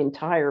need the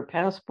entire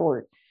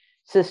passport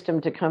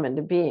system to come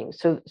into being.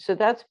 So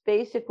that's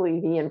basically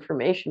the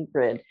information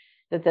grid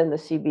that then the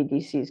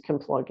CBDCs can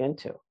plug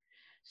into.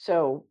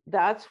 So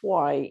that's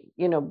why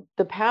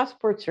the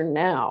passports are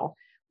now.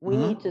 We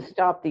need to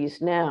stop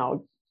these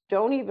now.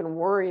 Don't even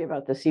worry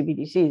about the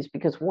CBDCs,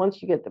 because once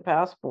you get the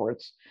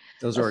passports,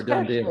 those are a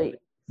done deal.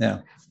 Yeah.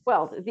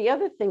 Well, the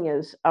other thing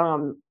is,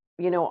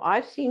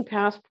 I've seen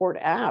passport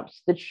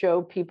apps that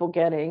show people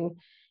getting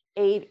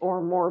 8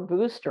 or more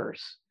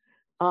boosters.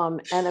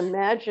 And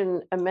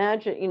imagine,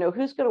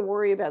 who's going to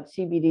worry about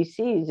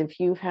CBDCs if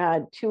you've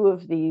had 2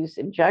 of these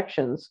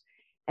injections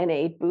and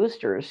 8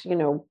 boosters?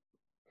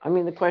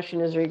 The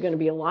question is, are you going to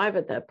be alive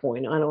at that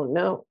point? I don't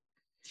know.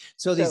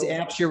 So these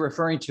apps you're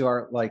referring to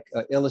are like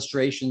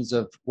illustrations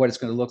of what it's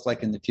going to look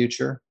like in the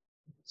future?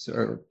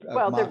 So,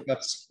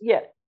 mock-ups?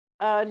 Yeah.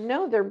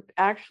 No, they're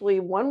actually,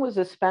 one was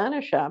a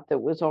Spanish app that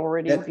was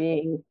already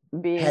being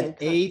had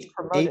eight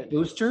promoted.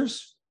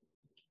 boosters?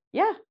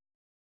 Yeah.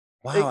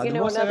 Wow, the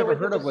most I've ever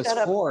heard of was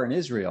 4 in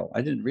Israel.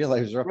 I didn't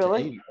realize there were up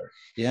to 8.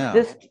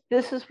 Yeah.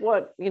 This is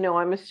what,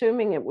 I'm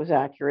assuming it was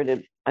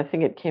accurate. I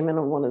think it came in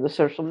on one of the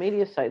social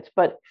media sites.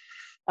 But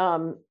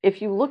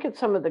if you look at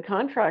some of the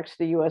contracts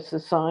the U.S.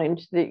 has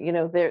signed,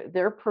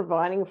 they're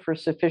providing for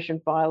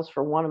sufficient vials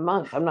for 1 a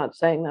month. I'm not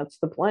saying that's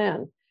the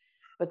plan,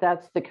 but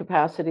that's the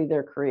capacity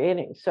they're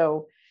creating.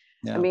 So,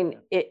 yeah.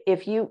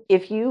 If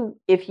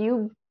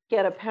you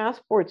get a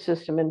passport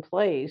system in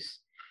place,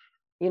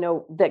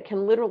 that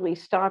can literally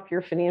stop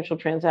your financial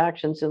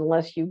transactions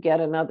unless you get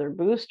another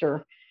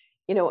booster.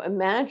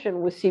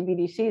 Imagine with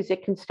CBDCs,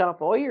 it can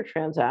stop all your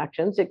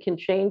transactions. It can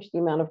change the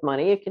amount of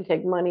money. It can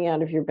take money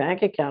out of your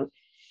bank account.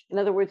 In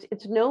other words,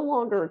 it's no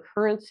longer a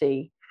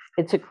currency.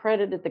 It's a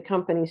credit at the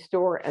company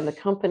store, and the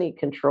company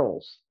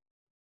controls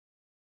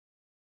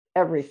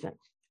everything.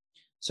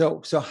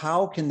 So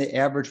how can the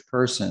average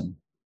person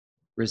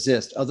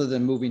resist, other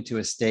than moving to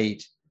a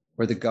state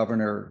where the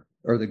governor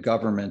or the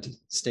government,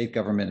 state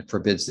government,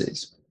 forbids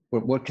these?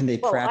 What can they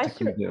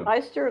practically do? I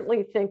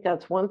certainly think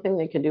that's one thing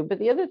they can do. But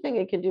the other thing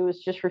they can do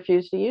is just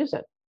refuse to use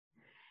it.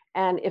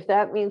 And if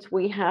that means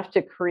we have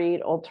to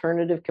create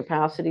alternative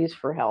capacities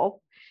for health,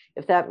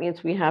 if that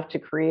means we have to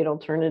create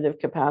alternative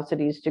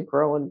capacities to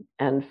grow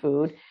and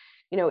food,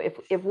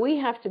 if we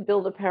have to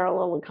build a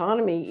parallel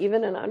economy,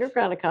 even an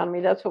underground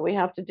economy, that's what we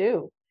have to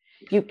do.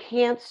 You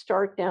can't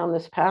start down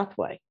this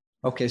pathway.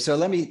 Okay, so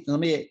let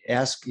me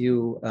ask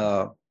you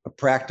a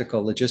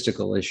practical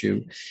logistical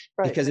issue,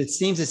 because it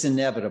seems it's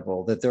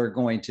inevitable that they're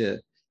going to,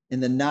 in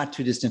the not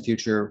too distant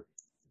future,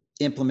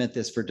 implement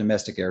this for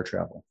domestic air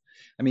travel.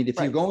 If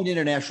you're going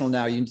international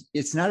now,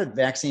 it's not a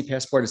vaccine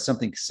passport, it's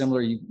something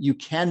similar. You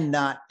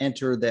cannot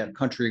enter that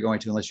country you're going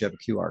to unless you have a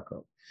QR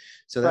code.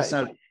 So that's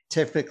not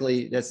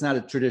typically, that's not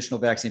a traditional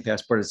vaccine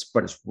passport,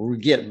 but we're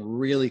getting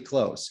really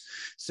close.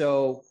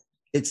 So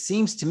it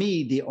seems to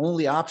me the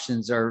only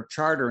options are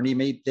charter,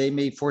 and they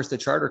may force the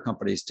charter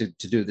companies to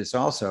do this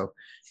also,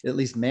 at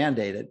least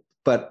mandate it.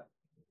 But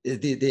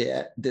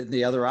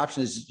the other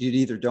option is you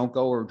either don't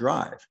go or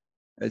drive.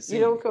 You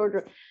don't go or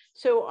drive.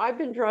 So I've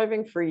been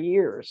driving for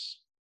years.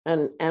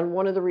 And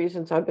one of the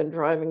reasons I've been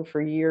driving for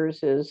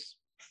years is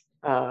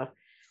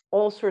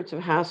all sorts of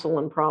hassle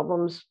and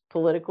problems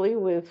politically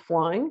with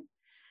flying.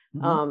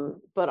 Mm-hmm.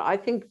 But I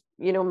think,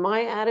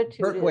 my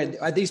attitude is...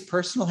 Are these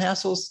personal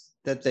hassles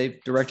that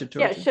they've directed to?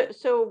 Yeah,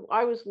 so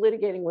I was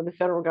litigating with the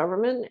federal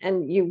government,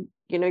 and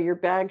your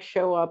bags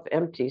show up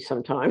empty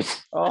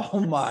sometimes.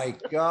 Oh my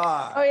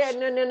God. Oh yeah,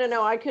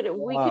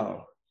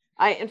 no.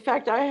 In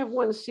fact, I have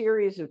one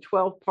series of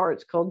 12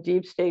 parts called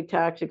Deep State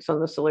Tactics on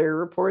the Solari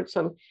Report.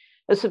 So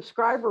a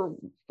subscriber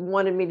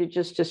wanted me to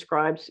just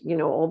describe,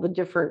 all the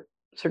different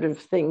sort of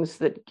things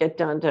that get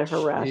done to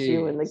harass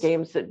you in the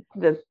games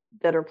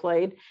that are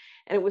played.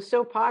 And it was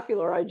so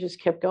popular, I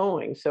just kept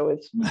going. So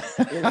it's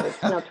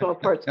now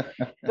 12 parts.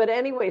 But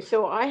anyway,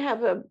 so I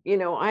have a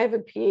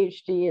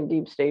PhD in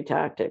deep state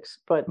tactics,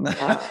 but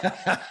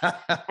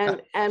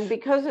and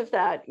because of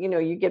that,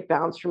 you get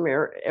bounced from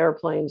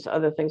airplanes,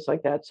 other things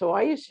like that. So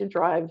I used to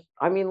drive.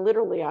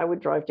 Literally, I would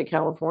drive to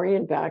California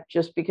and back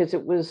just because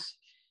it was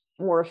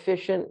more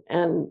efficient.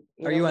 And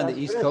are you on the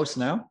East Coast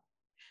now?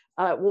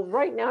 Well,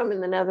 right now I'm in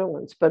the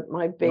Netherlands, but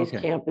my base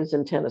camp is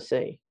in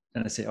Tennessee.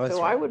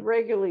 So I would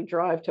regularly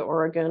drive to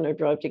Oregon or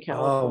drive to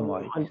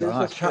California on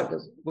business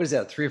trips. What is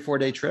that, 3 or 4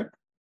 day trip?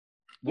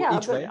 Yeah,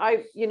 but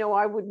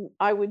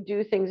I would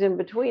do things in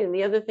between. And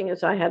the other thing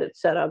is I had it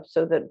set up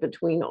so that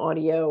between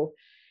audio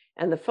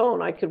and the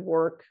phone, I could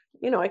work,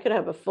 I could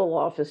have a full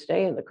office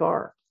day in the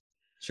car.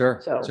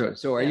 Sure.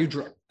 So are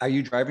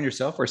you driving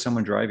yourself or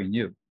someone driving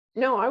you?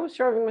 No, I was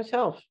driving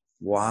myself.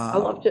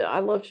 Wow. I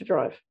love to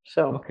drive.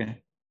 So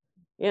okay.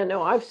 Yeah,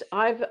 no,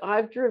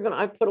 I've driven,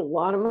 I've put a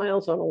lot of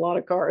miles on a lot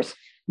of cars.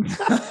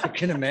 I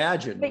can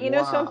imagine. But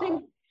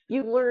something,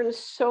 you learn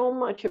so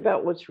much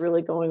about what's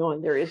really going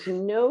on. There is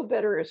no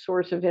better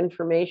source of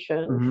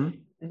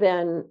information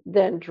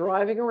than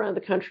driving around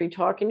the country,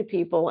 talking to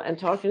people and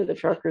talking to the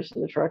truckers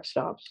and the truck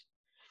stops.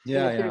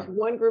 Yeah. If there's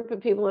one group of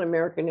people in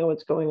America who know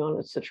what's going on,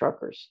 it's the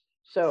truckers.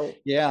 So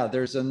yeah,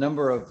 there's a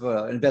number of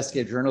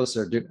investigative journalists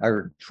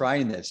are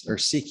trying this or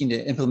seeking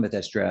to implement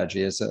that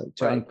strategy to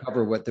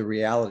uncover what the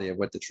reality of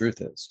what the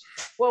truth is.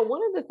 Well,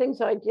 one of the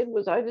things I did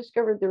was I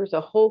discovered there was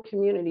a whole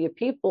community of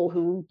people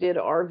who did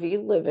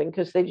RV living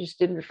because they just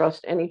didn't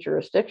trust any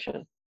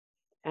jurisdiction.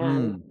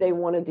 And they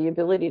wanted the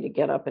ability to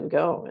get up and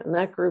go. And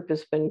that group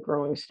has been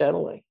growing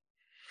steadily.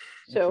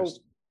 So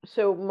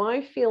so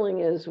my feeling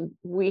is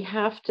we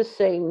have to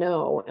say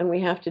no, and we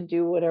have to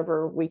do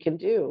whatever we can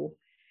do.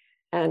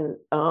 And,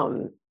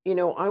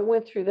 I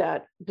went through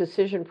that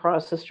decision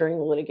process during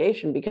the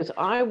litigation because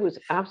I was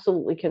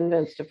absolutely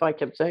convinced if I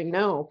kept saying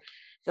no,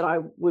 that I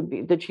would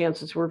be, the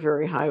chances were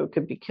very high I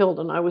could be killed.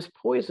 And I was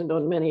poisoned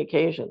on many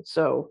occasions.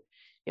 So,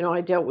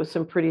 I dealt with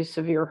some pretty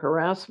severe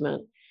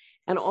harassment.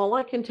 And all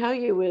I can tell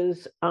you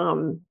is,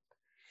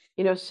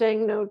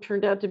 saying no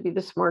turned out to be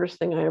the smartest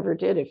thing I ever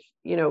did. If,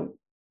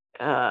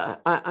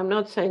 I'm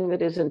not saying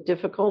that isn't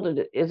difficult.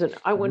 It isn't.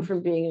 I went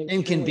from being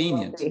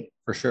inconvenient wealthy,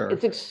 for sure.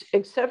 it's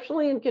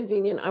exceptionally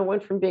inconvenient. I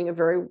went from being a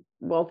very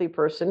wealthy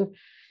person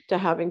to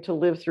having to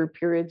live through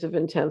periods of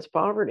intense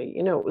poverty.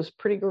 It was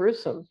pretty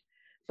gruesome.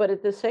 But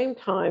at the same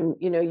time,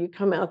 you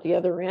come out the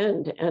other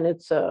end, and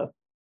it's a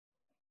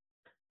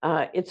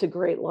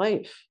great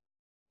life.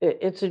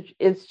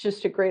 It's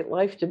just a great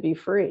life to be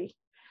free.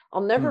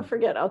 I'll never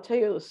forget. I'll tell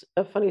you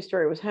a funny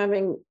story. I was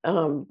having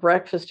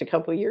breakfast a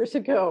couple of years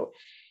ago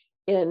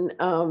in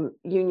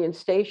Union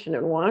Station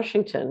in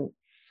Washington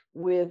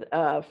with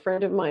a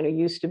friend of mine who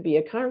used to be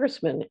a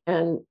congressman,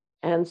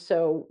 and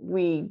so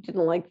we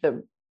didn't like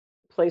the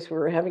place we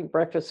were having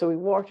breakfast, so we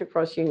walked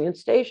across Union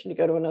Station to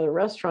go to another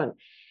restaurant,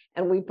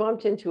 and we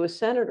bumped into a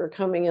senator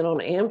coming in on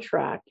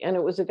Amtrak, and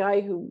it was a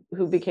guy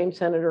who became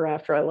senator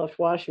after I left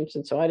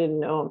Washington, so I didn't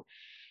know him.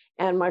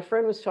 And my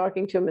friend was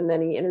talking to him, and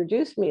then he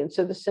introduced me, and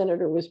so the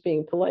senator was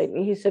being polite,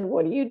 and he said,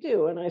 "What do you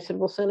do?" And I said,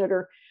 "Well,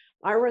 Senator,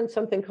 I run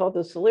something called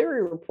the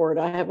Solari Report.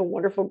 I have a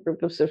wonderful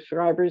group of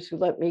subscribers who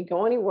let me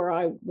go anywhere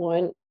I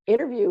want,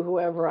 interview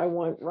whoever I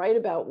want, write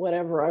about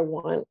whatever I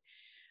want."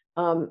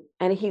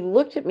 And he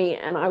looked at me,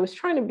 and I was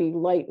trying to be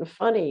light and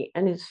funny,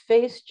 and his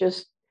face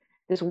just,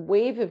 this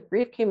wave of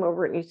grief came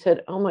over it, and he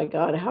said, "Oh my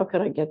God, how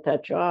could I get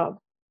that job?"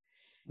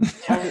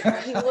 And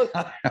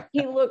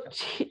he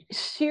looked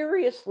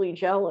seriously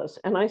jealous.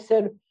 And I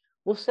said,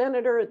 "Well,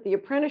 Senator, the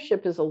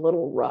apprenticeship is a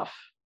little rough."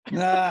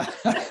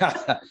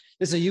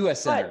 It's a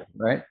U.S. senator,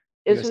 right?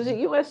 This was a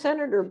U.S.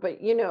 senator, but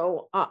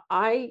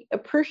I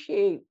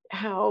appreciate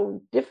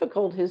how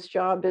difficult his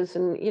job is,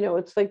 and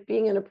it's like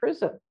being in a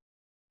prison.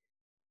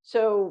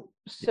 So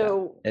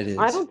it is.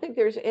 I don't think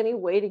there's any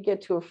way to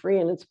get to a free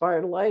and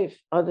inspired life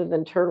other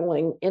than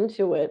turtling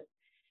into it.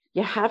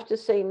 You have to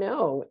say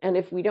no, and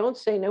if we don't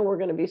say no, we're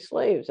going to be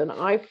slaves. And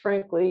I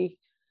frankly,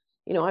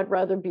 I'd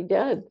rather be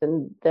dead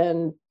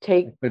than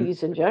take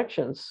these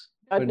injections.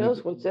 God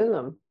knows what's in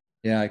them.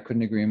 Yeah, I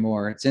couldn't agree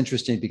more. It's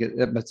interesting because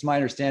it's my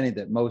understanding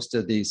that most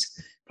of these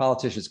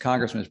politicians,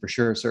 congressmen for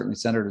sure, certainly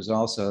senators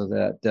also,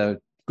 that a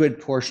good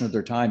portion of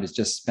their time is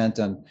just spent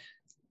on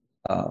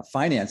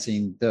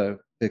financing the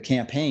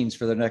campaigns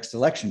for the next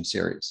election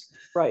series.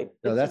 Right.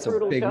 So that's a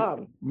big,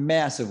 job.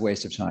 Massive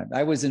waste of time.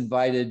 I was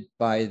invited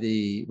by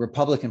the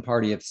Republican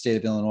Party of the state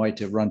of Illinois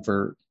to run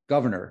for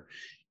governor.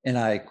 And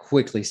I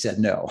quickly said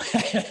no. I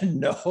had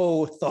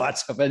no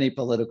thoughts of any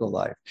political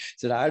life. I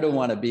said, I don't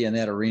want to be in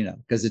that arena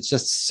because it's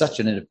just such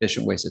an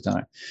inefficient waste of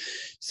time.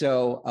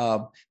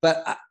 So,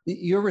 but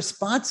your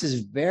response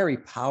is very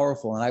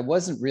powerful. And I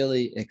wasn't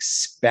really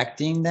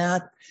expecting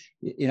that.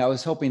 I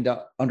was hoping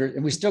to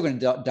and we're still going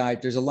to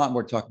dive. There's a lot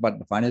more to talk about in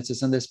the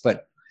finances on this,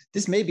 but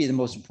this may be the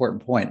most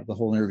important point of the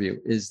whole interview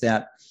is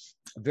that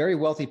a very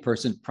wealthy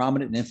person,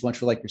 prominent and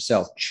influential like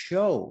yourself,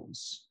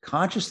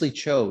 consciously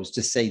chose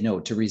to say no,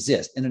 to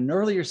resist in an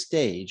earlier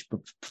stage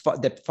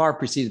that far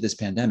preceded this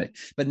pandemic.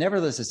 But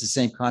nevertheless, it's the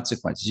same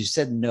consequences. You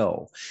said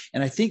no.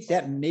 And I think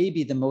that may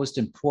be the most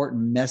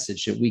important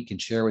message that we can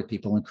share with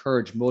people,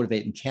 encourage,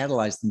 motivate, and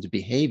catalyze them to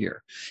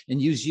behavior,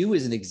 and use you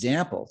as an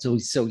example.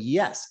 So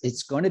yes,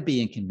 it's going to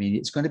be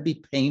inconvenient. It's going to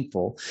be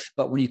painful.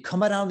 But when you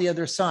come out on the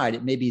other side,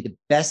 it may be the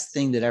best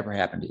thing that ever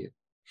happened to you.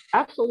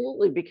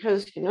 Absolutely.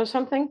 Because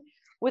something?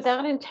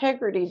 Without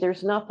integrity,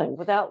 there's nothing.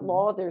 Without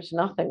law, there's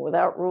nothing.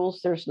 Without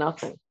rules, there's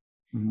nothing.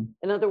 Mm-hmm.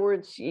 In other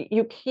words,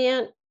 you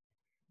can't,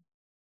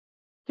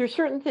 there's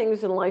certain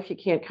things in life you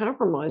can't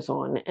compromise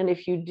on. And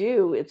if you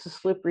do, it's a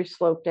slippery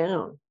slope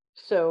down.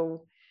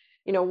 So,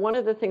 one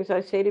of the things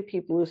I say to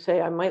people who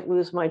say, I might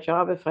lose my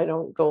job if I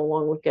don't go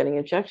along with getting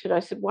injected,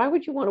 I said, why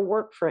would you want to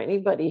work for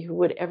anybody who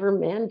would ever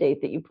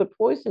mandate that you put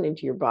poison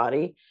into your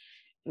body,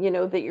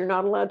 that you're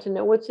not allowed to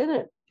know what's in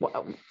it?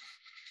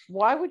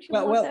 Why would you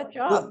want that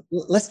job?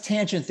 Let's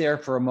tangent there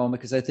for a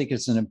moment because I think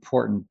it's an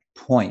important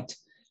point.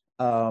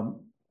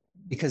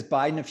 Because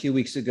Biden a few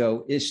weeks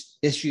ago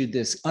issued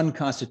this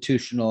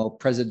unconstitutional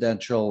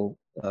presidential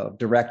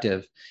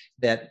directive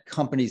that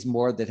companies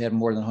that had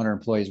more than 100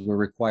 employees were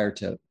required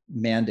to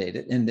mandate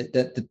it. And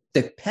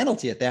the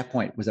penalty at that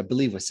point was, I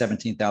believe, was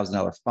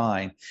 $17,000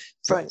 fine,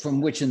 from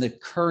which in the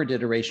current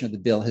iteration of the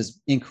bill has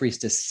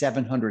increased to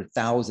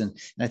 $700,000. And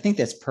I think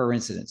that's per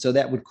incident. So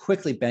that would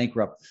quickly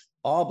bankrupt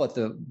all but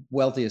the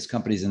wealthiest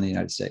companies in the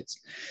United States.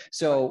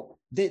 So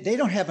they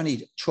don't have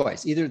any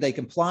choice. Either they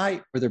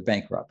comply or they're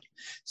bankrupt.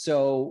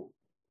 So,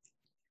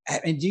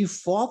 do you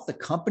fault the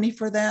company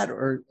for that?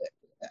 Or,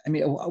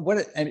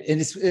 what, and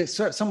it's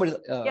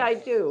somewhat. Yeah, I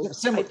do.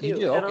 Similar, you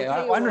do. Okay.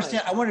 I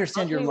understand. I want to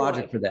understand your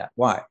logic for that.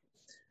 Why?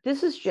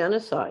 This is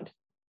genocide.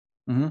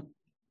 Mm-hmm.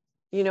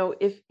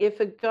 if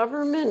a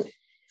government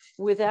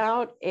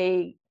without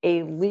a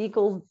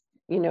legal,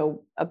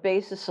 a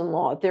basis in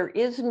law, there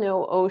is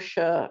no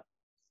OSHA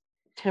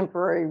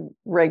temporary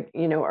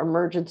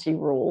emergency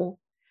rule.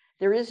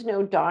 There is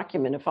no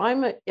document. If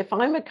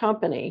I'm a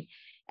company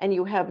and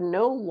you have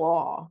no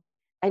law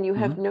and you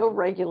have no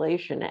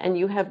regulation and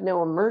you have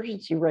no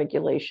emergency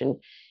regulation,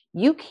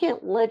 you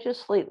can't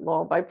legislate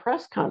law by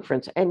press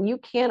conference, and you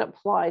can't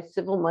apply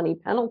civil money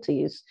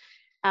penalties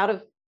out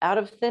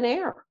of thin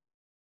air.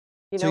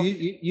 So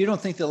you don't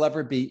think they'll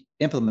ever be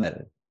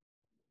implemented,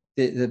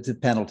 the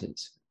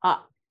penalties? I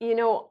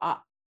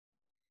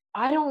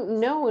don't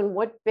know in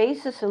what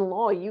basis in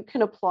law you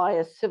can apply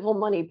a civil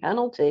money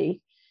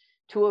penalty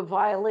to a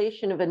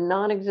violation of a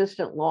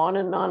non-existent law and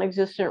a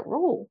non-existent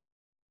rule.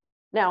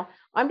 Now,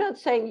 I'm not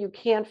saying you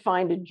can't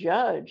find a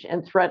judge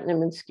and threaten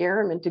him and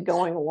scare him into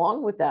going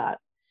along with that.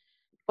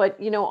 But,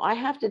 I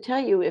have to tell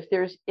you, if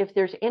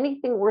there's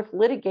anything worth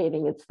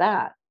litigating, it's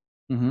that.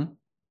 Okay.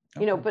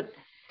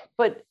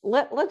 But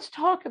let's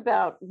talk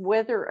about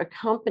whether a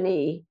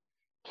company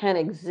can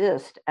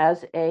exist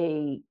as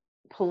a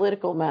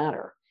political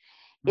matter.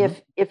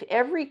 If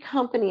every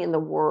company in the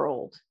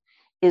world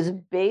is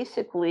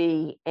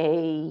basically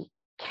a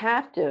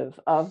captive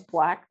of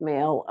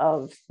blackmail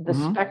of the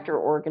Spectre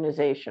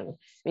organization,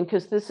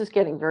 because this is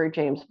getting very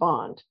James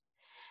Bond.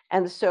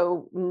 And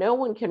so no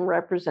one can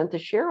represent the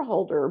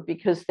shareholder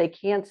because they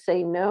can't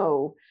say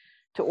no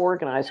to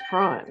organized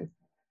crime.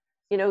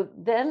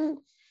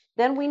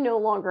 Then we no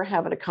longer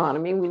have an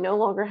economy. We no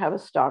longer have a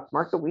stock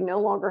market. We no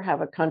longer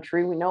have a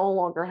country. We no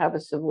longer have a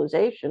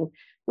civilization.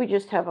 We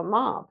just have a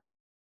mob.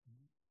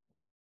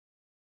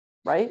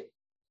 Right?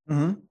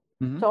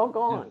 It's all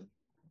gone.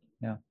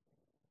 Yeah.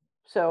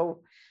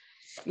 So,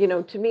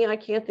 to me, I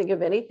can't think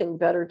of anything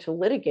better to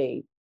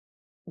litigate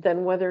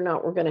than whether or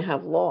not we're going to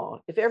have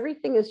law. If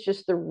everything is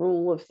just the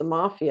rule of the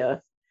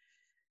mafia,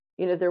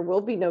 there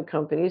will be no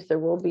companies, there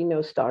will be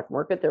no stock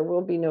market, there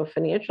will be no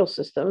financial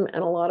system,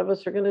 and a lot of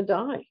us are going to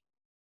die.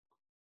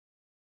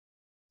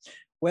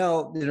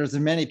 Well, there's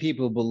many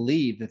people who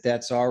believe that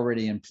that's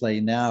already in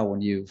play now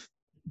when you've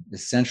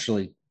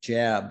essentially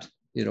jabbed,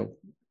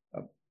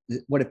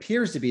 what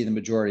appears to be the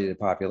majority of the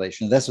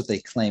population. That's what they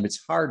claim.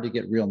 It's hard to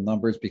get real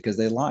numbers because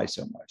they lie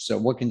so much. So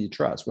what can you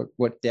trust?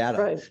 What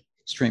data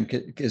stream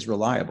is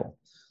reliable?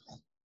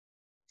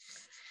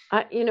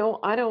 I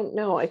don't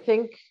know. I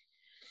think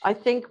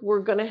we're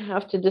going to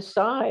have to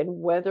decide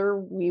whether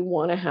we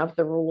want to have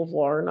the rule of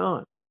law or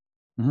not.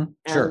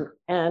 Sure.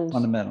 And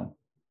fundamental.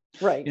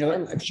 Right.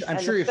 I'm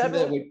sure you're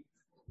familiar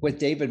with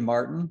David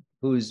Martin,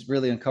 who's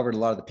really uncovered a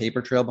lot of the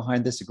paper trail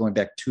behind this, going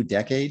back 2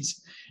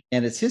 decades.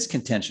 And it's his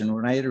contention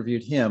when I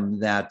interviewed him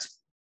that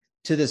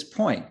to this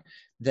point,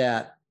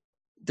 that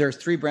there's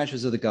 3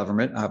 branches of the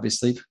government,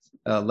 obviously,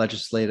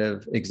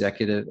 legislative,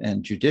 executive,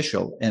 and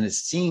judicial. And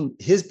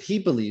he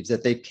believes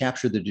that they've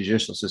captured the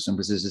judicial system,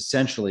 which has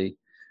essentially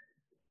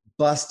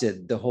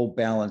busted the whole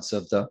balance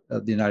of the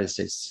United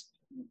States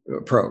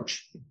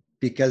approach,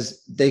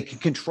 because they can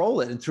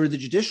control it. And through the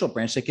judicial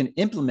branch, they can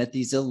implement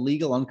these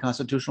illegal,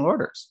 unconstitutional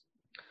orders.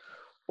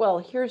 Well,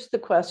 here's the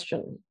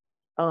question.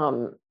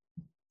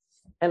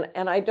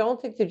 And I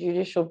don't think the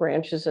judicial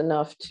branch is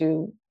enough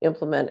to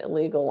implement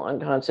illegal,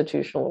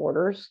 unconstitutional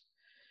orders,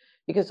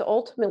 because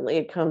ultimately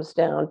it comes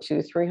down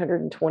to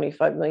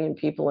 325 million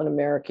people in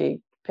America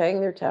paying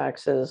their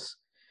taxes,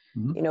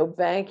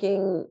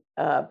 banking,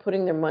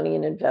 putting their money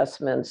in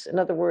investments. In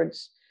other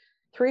words,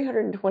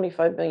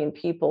 325 million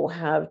people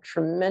have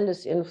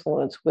tremendous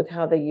influence with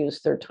how they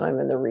use their time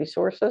and their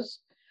resources.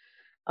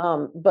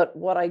 But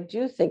what I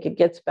do think, it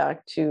gets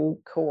back to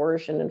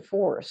coercion and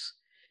force.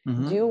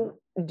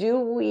 Do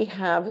we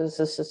have, as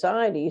a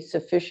society,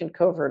 sufficient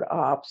covert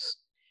ops,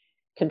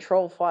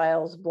 control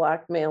files,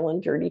 blackmail,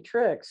 and dirty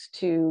tricks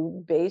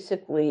to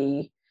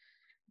basically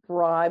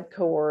bribe,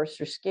 coerce,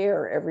 or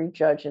scare every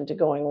judge into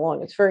going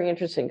along? It's very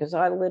interesting because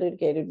I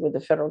litigated with the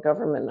federal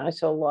government, and I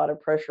saw a lot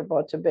of pressure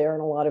brought to bear on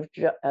a lot of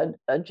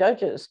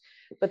judges,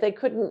 but they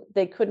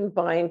couldn't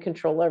buy and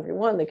control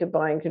everyone. They could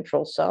buy and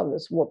control some.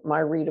 That's what my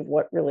read of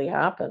what really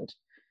happened,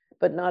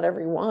 but not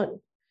everyone.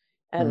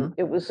 And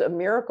it was a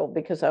miracle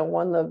because I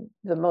won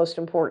the most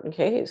important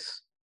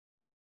case.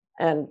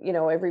 And,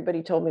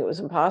 everybody told me it was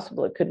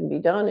impossible. It couldn't be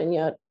done. And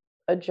yet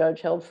a judge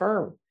held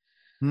firm.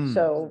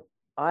 So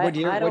what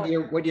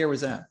year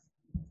was that?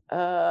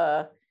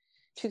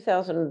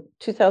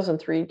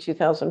 2003,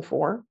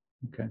 2004.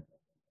 Okay.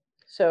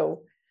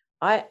 So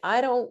I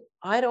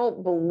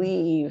don't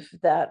believe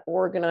that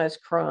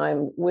organized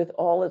crime with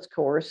all its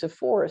coercive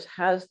force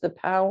has the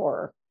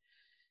power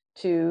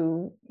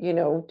to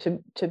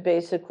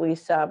basically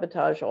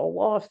sabotage all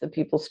law if the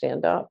people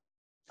stand up.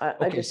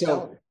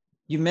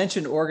 You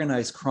mentioned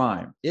organized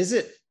crime. Is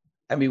it,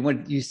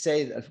 when you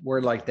say a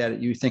word like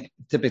that, you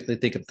typically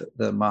think of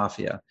the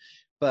mafia,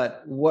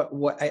 but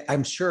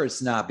I'm sure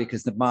it's not,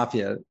 because the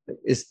mafia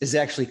is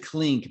actually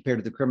clean compared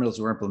to the criminals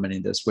who are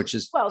implementing this, which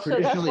is so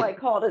that's why I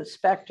called it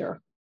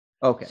Spectre.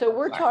 Okay. So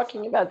we're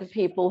talking about the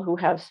people who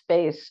have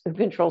space, who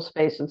control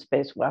space and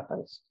space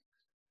weapons.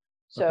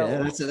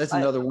 Okay, So that's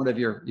another one of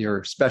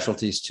your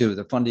specialties too,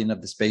 the funding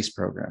of the space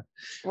program.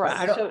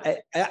 right.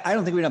 I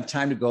don't think we have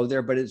time to go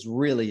there, but it's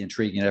really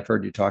intriguing. I've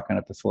heard you talk on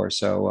it before.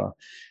 So,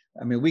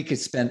 I mean, we could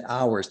spend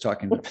hours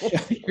talking.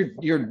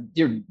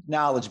 Your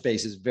knowledge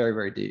base is very,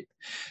 very deep.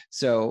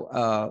 So,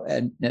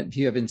 and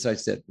you have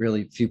insights that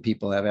really few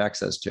people have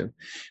access to.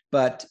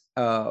 But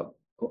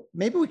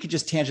maybe we could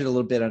just tangent a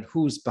little bit on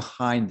who's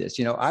behind this.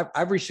 You know,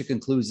 I've reached a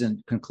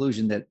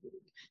conclusion that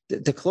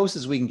the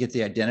closest we can get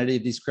the identity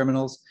of these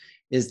criminals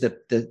is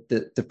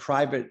the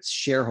private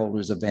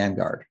shareholders of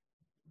Vanguard,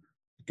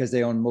 because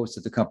they own most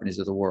of the companies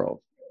of the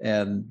world.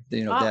 And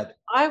you know that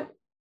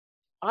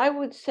I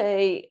would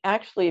say,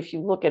 actually, if you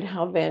look at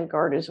how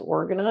Vanguard is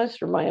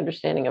organized, or my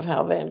understanding of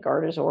how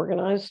Vanguard is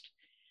organized,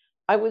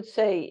 I would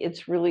say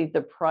it's really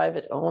the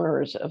private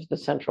owners of the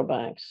central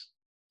banks.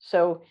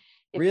 So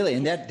really,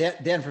 and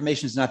that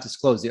information is not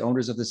disclosed. The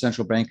owners of the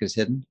central bank is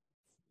hidden.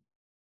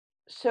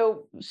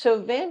 So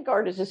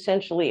Vanguard is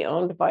essentially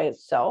owned by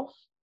itself.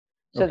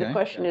 So the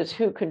question is,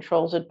 who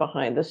controls it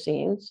behind the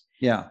scenes?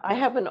 Yeah. I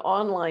have an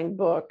online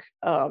book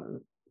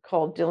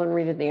called Dylan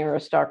Reed and the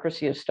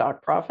Aristocracy of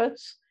Stock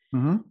Profits.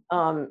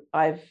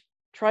 I've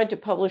tried to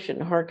publish it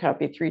in hard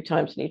copy 3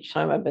 times, and each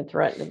time I've been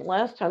threatened. And the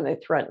last time they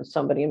threatened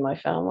somebody in my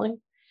family.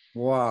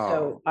 Wow.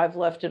 So I've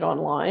left it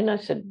online. I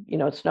said, you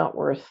know, it's not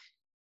worth.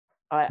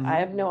 I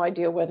have no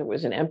idea whether it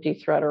was an empty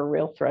threat or a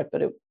real threat,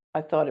 but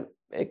I thought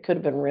it could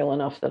have been real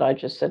enough that I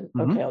just said,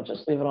 okay, I'll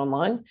just leave it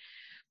online.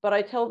 But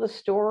I tell the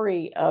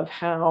story of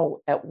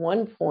how at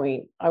one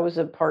point I was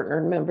a partner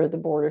and member of the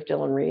board of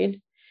Dylan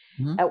Reed.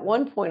 At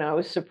one point, I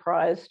was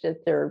surprised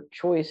at their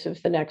choice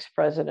of the next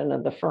president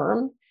of the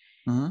firm.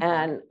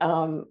 And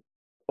a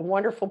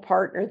wonderful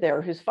partner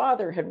there whose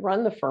father had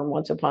run the firm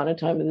once upon a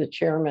time as the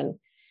chairman.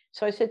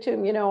 So I said to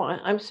him, you know,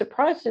 I'm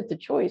surprised at the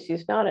choice.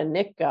 He's not a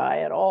Nick guy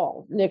at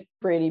all. Nick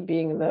Brady,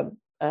 being the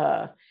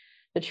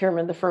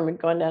chairman of the firm,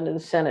 had gone down to the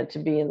Senate to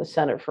be in the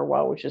Senate for a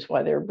while, which is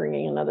why they were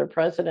bringing another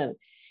president.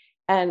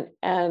 And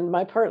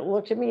my partner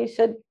looked at me, he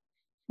said,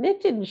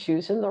 Nick didn't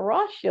choose him, the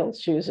Rothschilds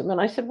choose him. And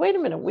I said, wait a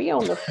minute, we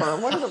own the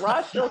firm. What do the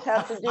Rothschilds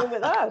have to do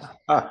with us?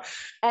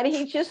 And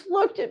he just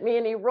looked at me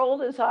and he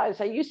rolled his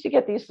eyes. I used to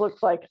get these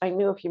looks like, I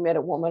knew if you made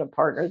a woman a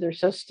partner, they're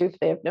so stupid,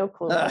 they have no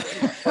clue about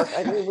work.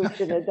 I knew we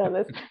shouldn't have done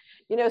this.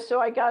 You know, so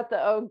I got the,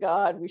 oh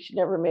God, we should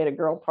never made a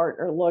girl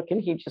partner look.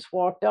 And he just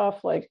walked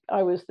off like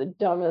I was the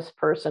dumbest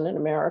person in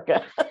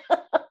America.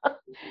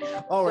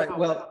 All right.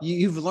 Well,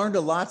 you've learned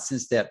a lot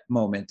since that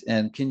moment.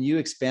 And can you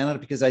expand on it?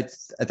 Because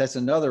that's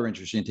another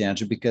interesting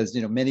tangent, because,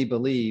 you know, many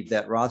believe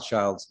that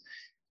Rothschilds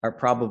are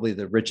probably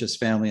the richest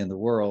family in the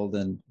world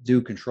and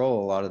do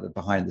control a lot of the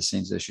behind the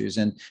scenes issues.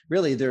 And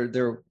really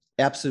their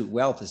absolute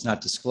wealth is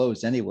not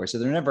disclosed anywhere. So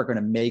they're never going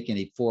to make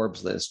any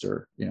Forbes list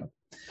or, you know.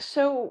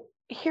 So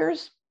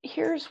here's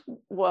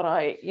what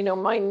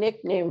my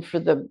nickname for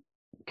the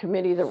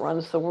committee that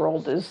runs the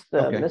world is the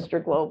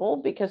Mr. Global,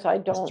 because I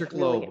don't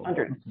really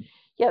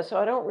so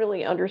I don't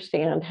really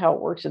understand how it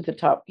works at the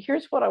top.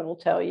 Here's what I will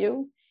tell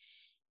you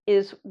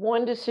is,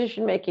 one,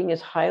 decision making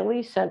is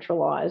highly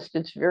centralized.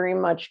 It's very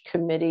much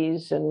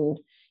committees and,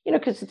 you know,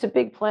 because it's a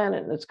big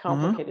planet and it's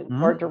complicated,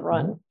 hard to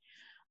run.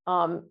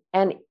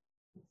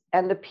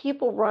 And the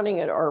people running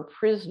it are a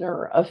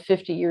prisoner of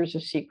 50 years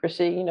of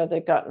secrecy. You know,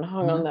 they've gotten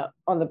hung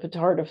on the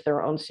petard of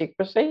their own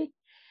secrecy.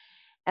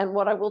 And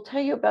what I will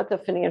tell you about the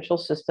financial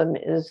system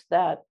is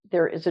that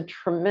there is a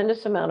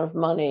tremendous amount of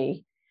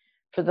money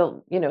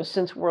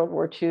since World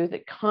War II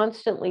that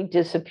constantly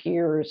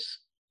disappears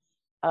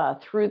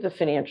through the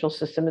financial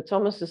system. It's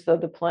almost as though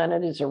the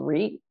planet is a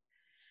REIT.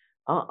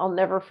 I'll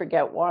never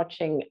forget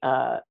watching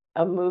a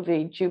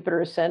movie,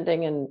 Jupiter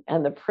Ascending,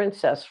 and the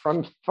princess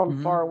from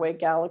faraway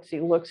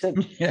galaxy looks at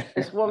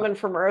this woman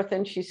from Earth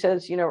and she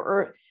says, you know,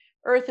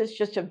 Earth is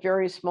just a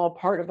very small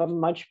part of a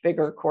much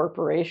bigger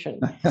corporation.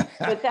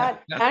 But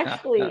that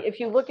actually, if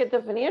you look at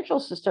the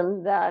financial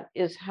system, that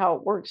is how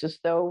it works, as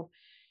though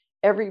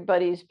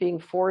everybody's being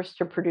forced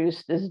to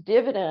produce this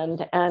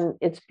dividend, and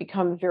it's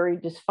become very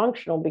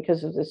dysfunctional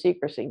because of the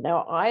secrecy.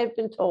 Now, I have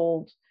been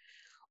told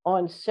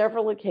on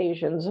several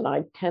occasions, and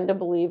I tend to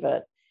believe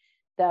it,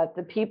 that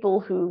the people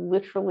who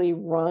literally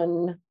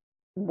run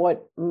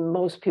what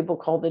most people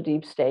call the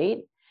deep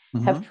state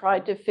have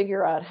tried to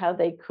figure out how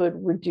they could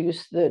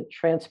reduce the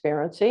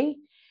transparency,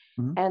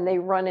 and they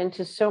run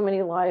into so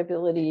many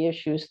liability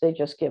issues, they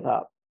just give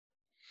up.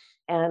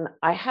 And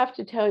I have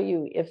to tell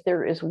you, if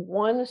there is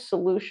one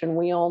solution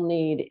we all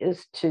need,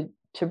 is to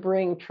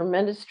bring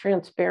tremendous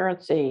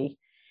transparency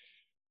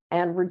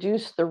and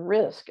reduce the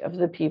risk of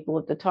the people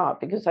at the top.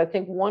 Because I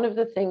think one of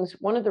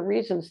the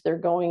reasons they're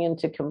going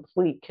into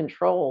complete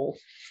control,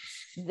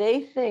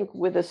 they think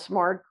with a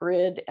smart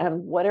grid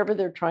and whatever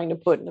they're trying to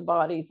put in the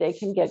body, they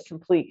can get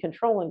complete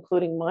control,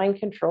 including mind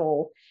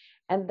control.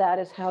 And that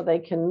is how they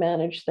can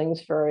manage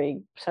things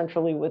very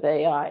centrally with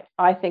AI.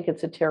 I think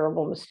it's a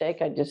terrible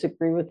mistake. I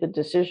disagree with the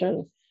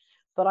decision,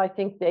 but I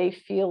think they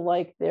feel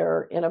like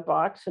they're in a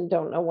box and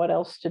don't know what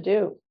else to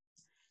do.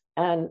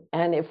 And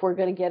if we're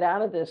going to get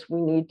out of this,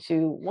 we need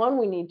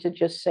to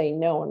just say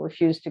no and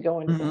refuse to go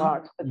into the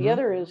box. But the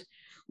other is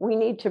we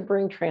need to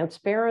bring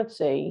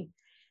transparency,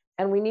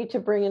 and we need to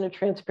bring in a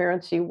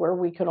transparency where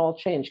we can all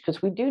change,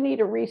 because we do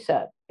need a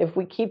reset. If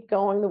we keep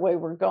going the way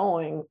we're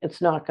going,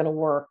 it's not going to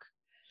work.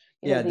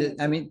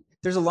 I mean,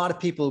 there's a lot of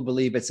people who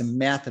believe it's a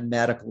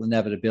mathematical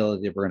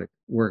inevitability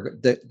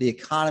that the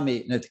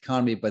economy, not the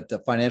economy, but the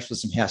financial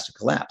system has to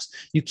collapse.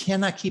 You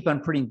cannot keep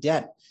on printing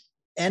debt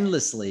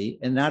endlessly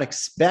and not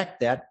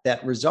expect that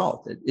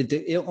result.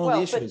 The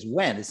only issue is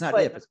when. It's not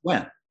if, it's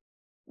when.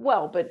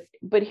 Well,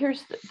 but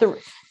here's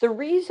the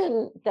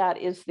reason that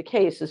is the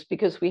case is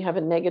because we have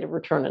a negative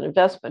return on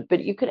investment.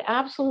 But you could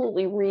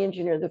absolutely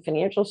re-engineer the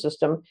financial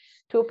system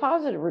to a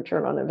positive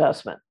return on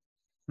investment.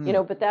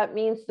 But that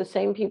means the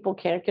same people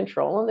can't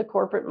control, and the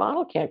corporate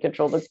model can't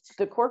control.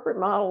 The corporate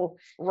model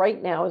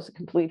right now is a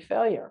complete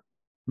failure.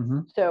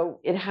 So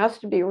it has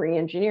to be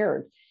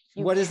re-engineered.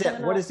 What is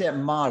that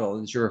model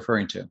that you're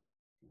referring to?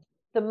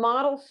 The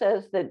model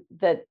says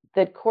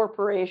that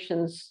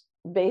corporations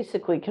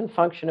basically can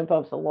function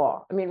above the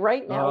law. I mean,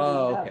 right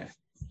now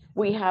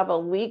we have a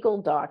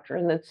legal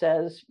doctrine that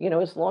says,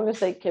 as long as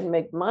they can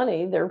make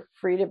money, they're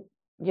free to,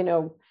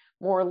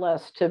 more or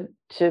less to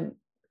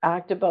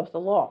act above the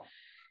law.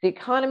 The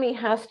economy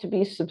has to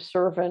be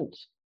subservient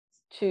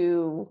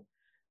to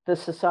the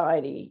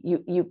society.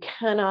 You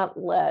cannot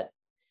let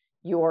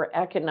your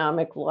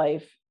economic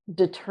life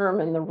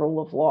determine the rule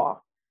of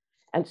law.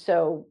 And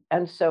so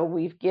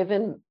we've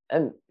given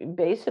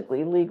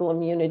basically legal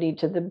immunity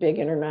to the big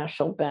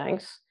international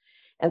banks,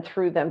 and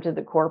through them to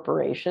the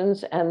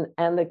corporations. And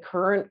the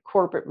current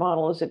corporate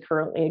model as it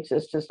currently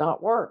exists does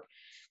not work.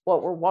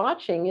 What we're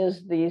watching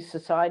is the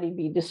society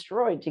be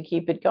destroyed to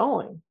keep it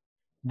going.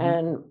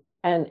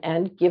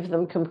 And give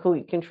them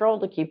complete control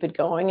to keep it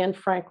going. And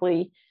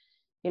frankly,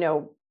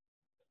 you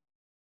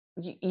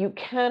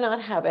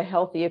cannot have a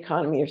healthy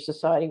economy or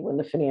society when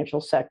the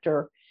financial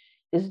sector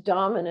is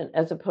dominant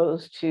as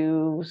opposed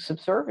to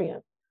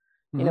subservient.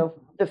 The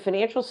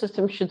financial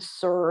system should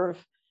serve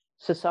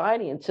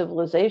society and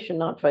civilization,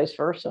 not vice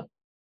versa.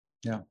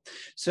 Yeah.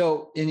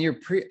 So in your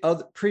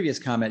previous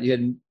comment, you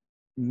had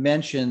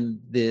mentioned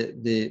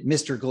the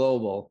Mr.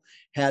 Global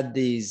had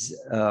these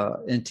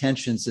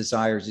intentions,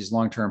 desires, these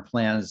long-term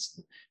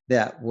plans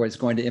that was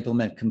going to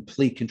implement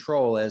complete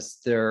control as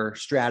their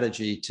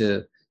strategy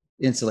to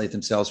insulate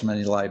themselves from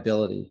any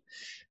liability.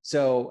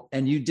 So,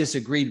 and you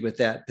disagreed with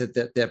that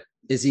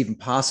is even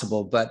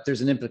possible, but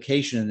there's an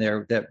implication in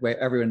there that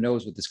everyone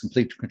knows what this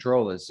complete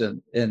control is.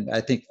 And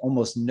I think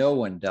almost no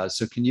one does.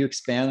 So can you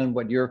expand on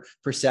what your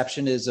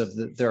perception is of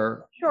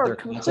their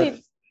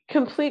concept?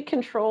 Complete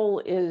control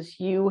is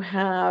you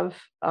have,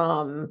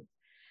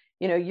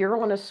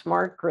 you're on a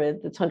smart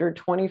grid that's under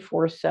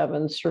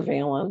 24/7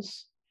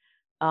 surveillance,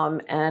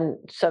 and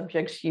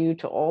subjects you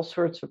to all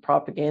sorts of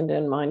propaganda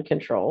and mind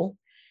control.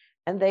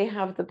 And they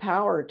have the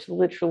power to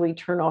literally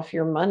turn off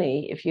your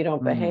money if you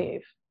don't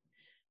behave.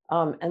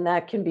 And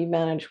that can be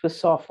managed with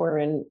software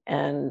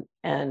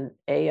and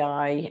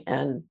AI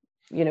and,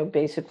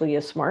 basically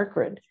a smart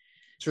grid.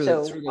 Through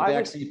the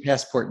vaccine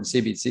passport and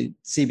CBDC.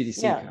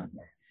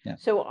 Yeah.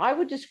 So I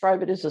would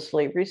describe it as a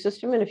slavery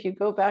system. And if you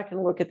go back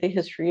and look at the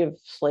history of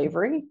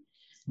slavery,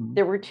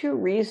 there were two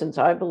reasons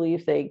I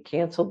believe they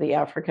canceled the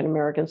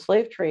African-American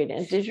slave trade,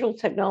 and digital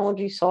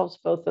technology solves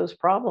both those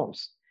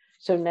problems.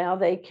 So now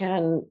they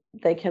can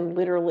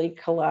literally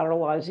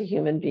collateralize a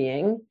human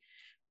being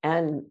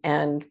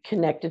and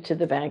connect it to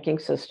the banking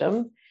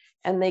system,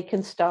 and they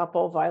can stop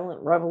all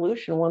violent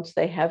revolution once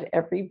they have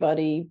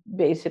everybody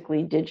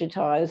basically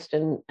digitized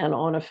and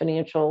on a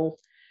financial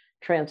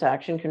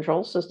transaction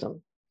control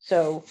system.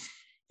 So,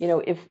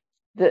 if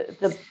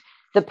the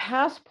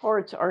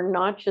passports are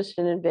not just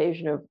an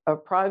invasion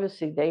of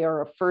privacy, they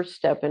are a first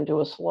step into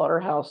a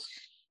slaughterhouse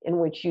in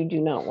which you do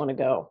not want to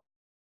go.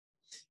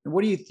 And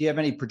do you have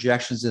any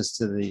projections as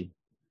to the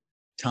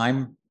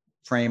time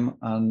frame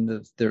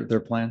on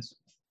their plans?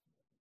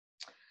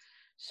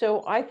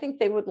 So I think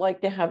they would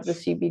like to have the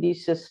CBD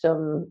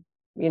system,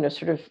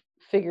 sort of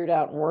figured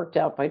out and worked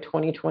out by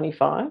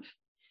 2025.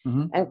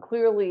 And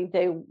clearly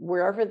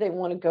wherever they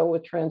want to go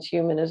with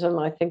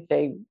transhumanism, I think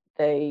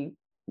they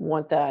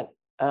want that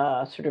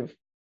sort of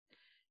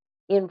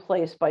in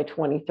place by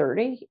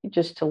 2030,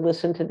 just to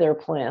listen to their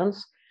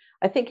plans.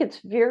 I think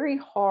it's very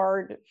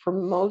hard for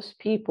most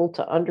people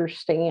to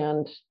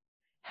understand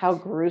how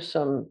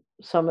gruesome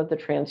some of the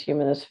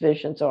transhumanist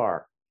visions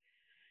are.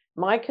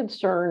 My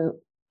concern,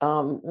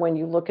 when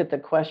you look at the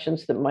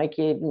questions that Mike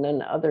Yaden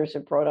and others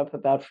have brought up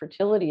about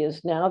fertility,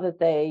 is now that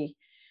they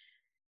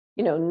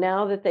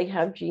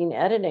have gene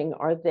editing,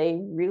 are they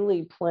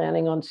really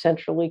planning on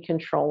centrally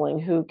controlling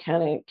who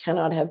can and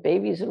cannot have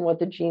babies and what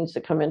the genes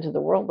that come into the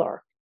world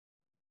are?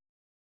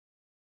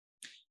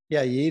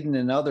 Yeah, Yaden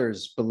and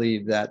others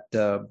believe that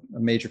a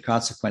major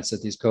consequence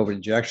of these COVID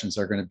injections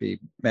are going to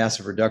be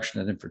massive reduction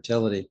in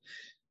infertility,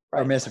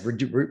 or massive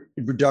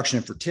reduction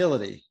in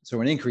fertility, so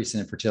an increase in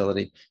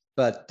infertility,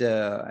 but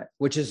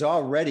which is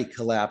already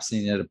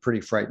collapsing at a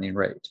pretty frightening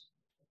rate.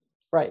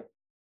 Right.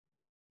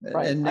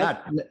 Right. And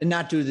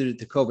not due to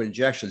the COVID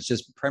injections,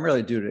 just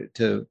primarily due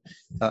to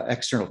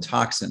external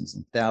toxins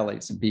and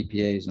phthalates and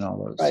BPAs and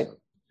all those. Right.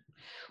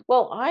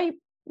 Well,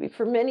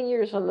 for many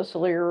years on the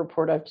Solia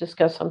Report, I've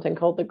discussed something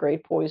called the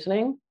Great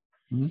Poisoning.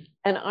 Mhm.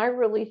 And I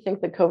really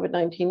think the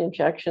COVID-19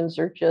 injections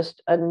are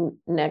just a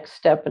next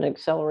step in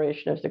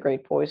acceleration of the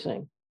Great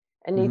Poisoning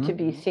and need to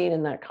be seen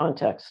in that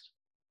context.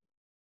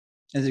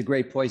 And the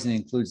great poisoning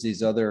includes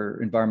these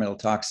other environmental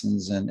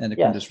toxins and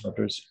endocrine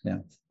disruptors. Yeah.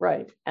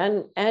 Right.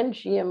 And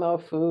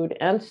GMO food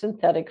and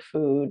synthetic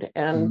food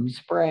and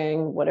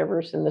spraying,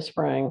 whatever's in the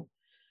spraying.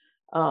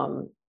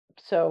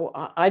 So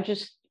I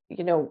just,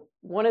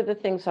 one of the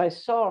things I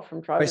saw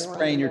from driving By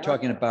spraying, you're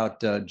talking about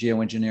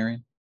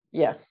geoengineering?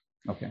 Yeah.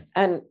 Okay.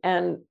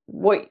 And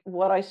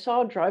what I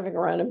saw driving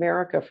around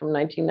America from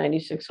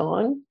 1996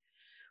 on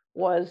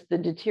was the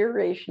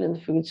deterioration in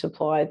the food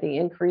supply, the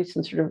increase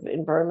in sort of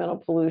environmental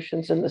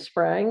pollutions in the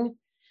spraying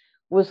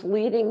was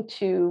leading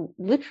to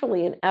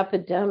literally an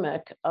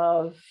epidemic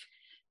of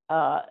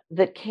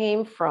that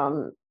came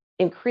from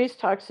increased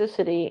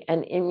toxicity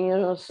and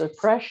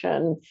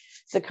immunosuppression,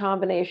 the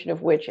combination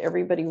of which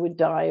everybody would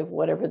die of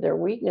whatever their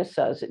weakness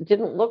is. It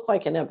didn't look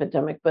like an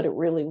epidemic, but it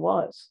really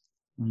was.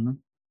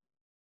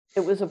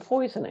 It was a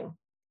poisoning.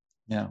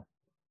 Yeah.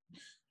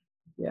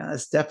 Yeah,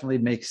 this definitely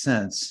makes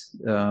sense.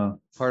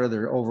 Part of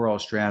their overall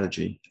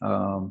strategy.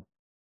 And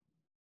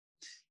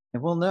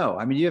we'll know.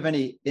 I mean, do you have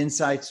any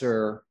insights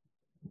or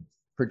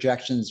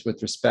projections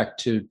with respect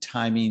to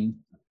timing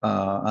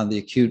on the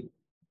acute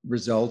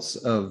results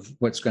of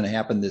what's going to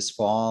happen this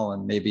fall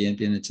and maybe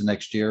into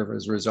next year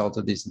as a result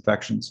of these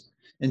injections?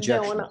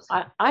 No,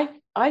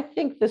 I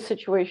think the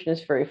situation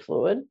is very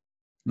fluid.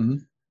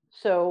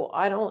 So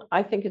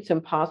I think it's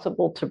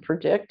impossible to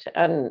predict,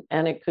 and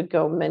it could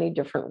go many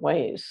different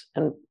ways.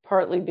 And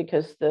partly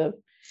because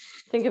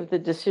think of the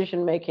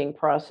decision-making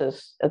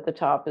process at the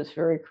top is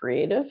very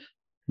creative.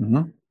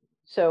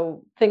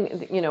 So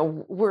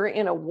we're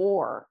in a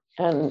war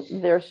and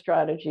their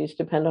strategies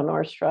depend on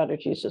our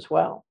strategies as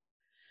well.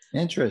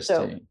 Interesting.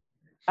 So,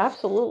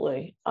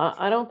 absolutely.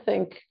 I don't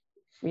think,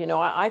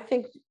 I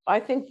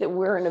think that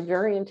we're in a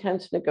very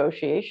intense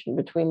negotiation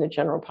between the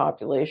general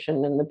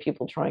population and the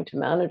people trying to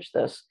manage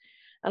this.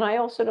 And I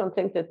also don't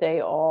think that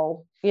they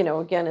all,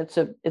 again, it's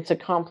a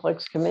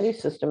complex committee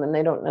system and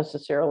they don't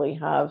necessarily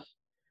have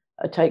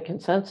a tight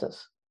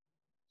consensus.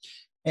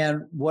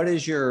 And what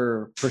is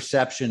your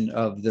perception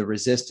of the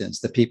resistance,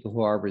 the people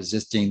who are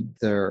resisting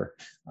their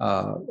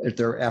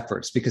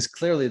efforts? Because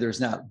clearly there's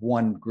not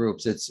one group.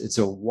 It's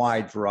a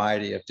wide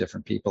variety of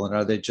different people. And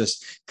are they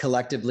just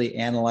collectively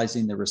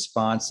analyzing the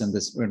response and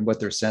what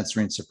they're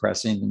censoring,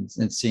 suppressing,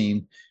 and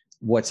seeing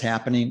what's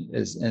happening?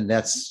 And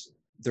that's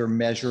their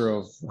measure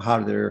of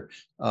how they're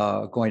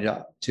going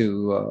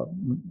to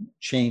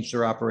change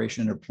their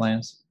operation or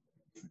plans?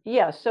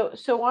 Yeah.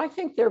 So I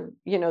think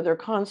they're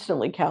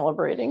constantly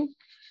calibrating.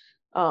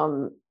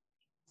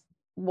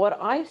 What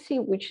I see,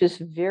 which is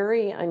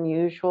very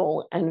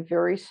unusual and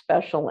very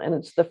special, and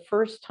it's the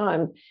first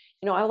time,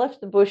 I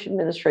left the Bush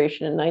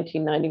administration in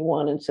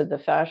 1991 and said the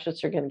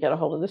fascists are going to get a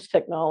hold of this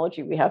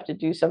technology. We have to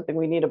do something.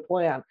 We need a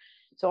plan.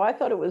 So I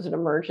thought it was an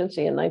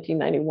emergency in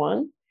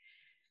 1991.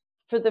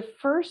 For the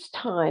first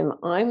time,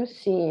 I'm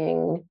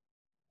seeing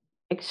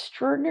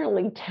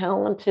extraordinarily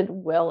talented,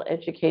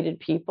 well-educated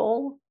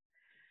people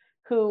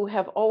who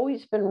have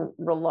always been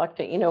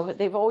reluctant,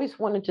 they've always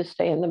wanted to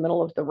stay in the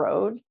middle of the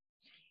road.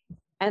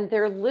 And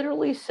they're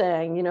literally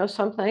saying,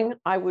 something,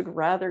 I would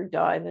rather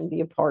die than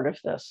be a part of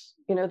this.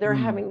 They're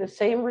having the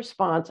same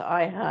response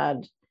I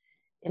had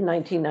in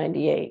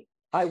 1998.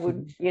 I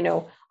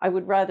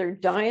would rather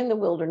die in the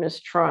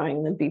wilderness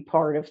trying than be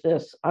part of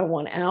this. I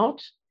want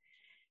out.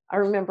 I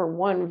remember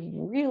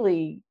one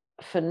really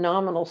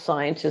phenomenal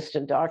scientist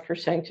and doctor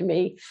saying to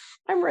me,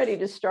 I'm ready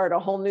to start a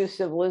whole new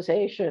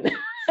civilization.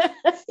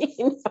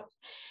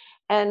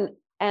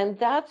 And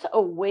that's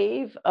a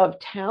wave of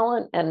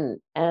talent and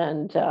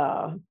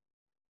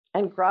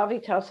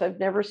gravitas I've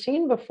never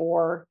seen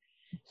before,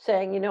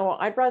 saying,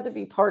 I'd rather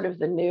be part of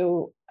the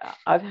new.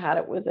 I've had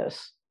it with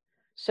this.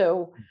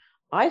 So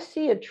I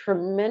see a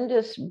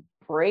tremendous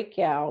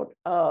breakout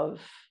of,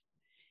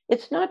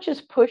 it's not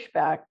just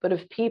pushback, but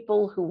of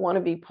people who want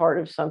to be part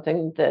of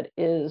something that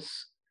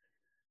is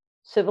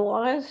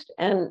civilized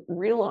and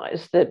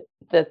realize that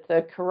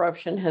the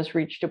corruption has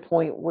reached a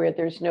point where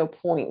there's no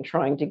point in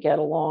trying to get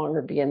along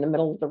or be in the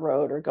middle of the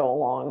road or go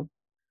along.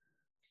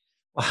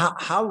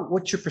 Well,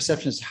 what's your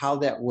perception as how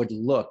that would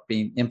look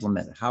being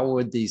implemented? How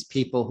would these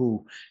people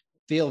who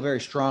feel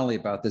very strongly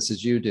about this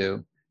as you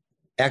do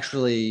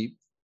actually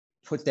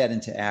put that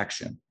into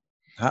action?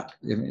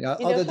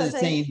 Other than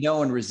saying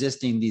no and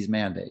resisting these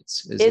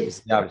mandates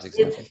is the obvious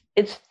example.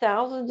 It's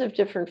thousands of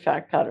different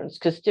fact patterns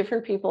because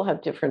different people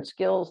have different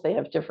skills, they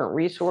have different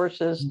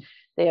resources,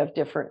 they have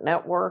different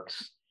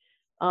networks.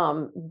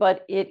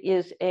 But it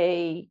is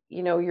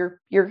you're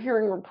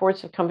hearing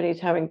reports of companies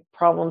having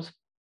problems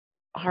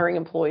hiring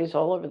employees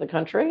all over the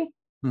country.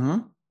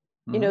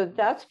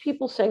 That's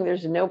people saying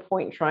there's no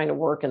point in trying to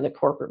work in the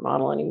corporate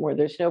model anymore.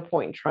 There's no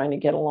point in trying to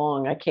get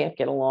along. I can't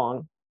get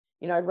along.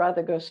 I'd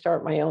rather go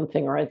start my own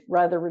thing, or I'd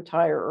rather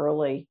retire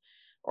early,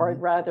 or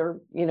I'd rather,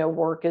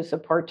 work as a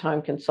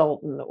part-time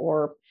consultant,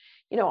 or,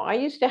 I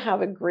used to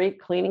have a great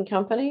cleaning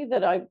company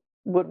that I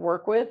would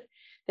work with.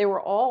 They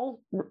were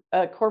all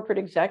corporate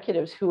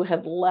executives who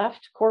had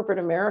left corporate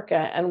America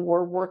and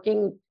were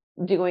working,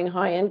 doing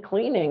high-end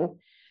cleaning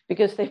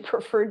because they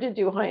preferred to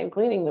do high-end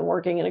cleaning than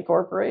working in a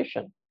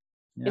corporation.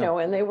 Yeah.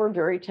 And they were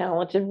very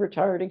talented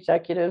retired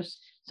executives.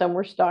 Some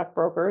were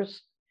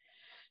stockbrokers.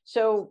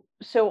 So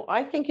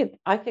I think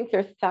there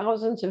are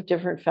thousands of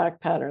different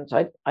fact patterns.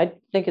 I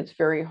think it's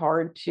very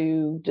hard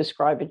to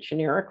describe it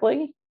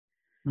generically.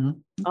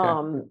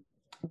 Okay.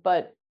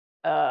 But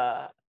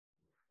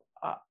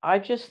I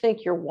just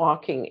think you're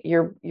watching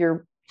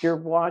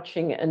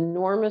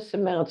enormous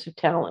amounts of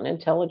talent and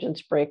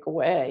intelligence break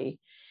away.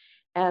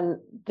 And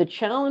the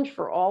challenge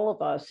for all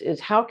of us is,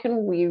 how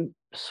can we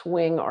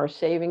swing our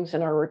savings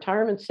and our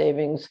retirement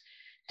savings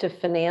to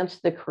finance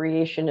the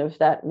creation of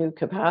that new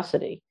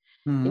capacity?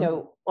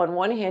 On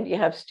one hand, you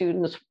have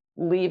students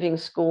leaving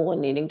school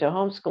and needing to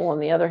homeschool. On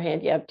the other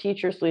hand, you have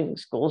teachers leaving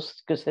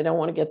schools because they don't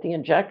want to get the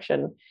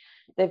injection.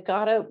 We've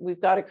got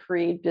to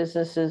create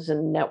businesses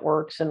and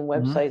networks and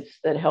websites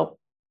that help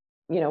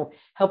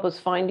us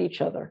find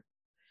each other.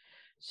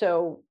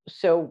 So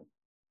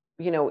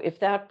if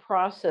that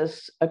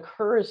process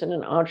occurs in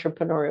an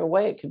entrepreneurial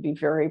way, it could be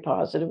very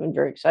positive and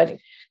very exciting.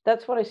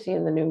 That's what I see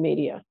in the new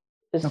media,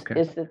 is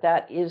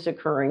that is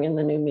occurring in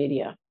the new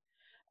media.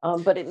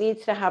 But it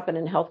needs to happen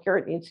in healthcare.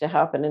 It needs to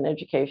happen in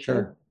education.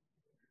 Sure.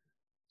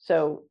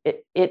 So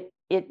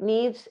it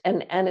needs,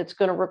 and it's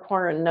going to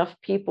require enough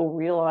people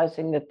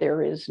realizing that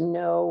there is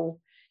no,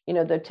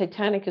 the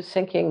Titanic is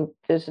sinking.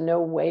 There's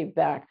no way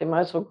back. They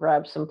might as well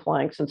grab some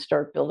planks and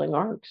start building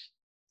arcs.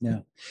 Yeah.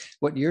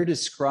 What you're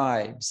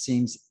described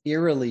seems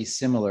eerily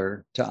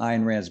similar to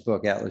Ayn Rand's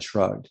book, Atlas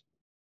Shrugged.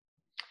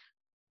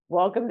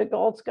 Welcome to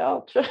Galt's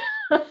Gulch.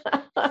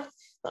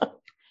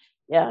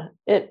 Yeah,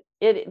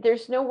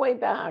 there's no way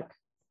back.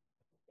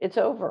 It's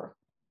over.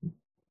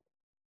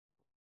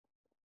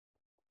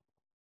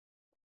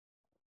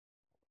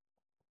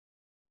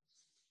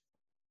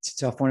 It's a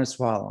tough one to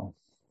swallow.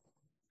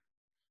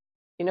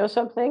 You know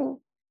something?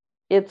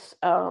 It's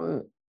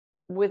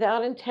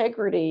without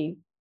integrity,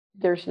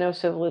 there's no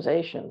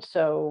civilization.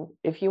 So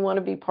if you want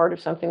to be part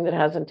of something that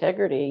has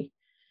integrity,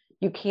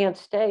 you can't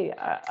stay.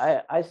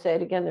 I say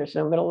it again, there's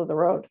no middle of the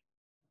road.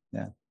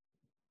 Yeah.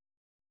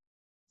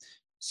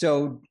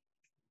 So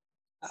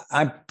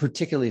I'm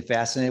particularly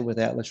fascinated with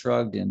Atlas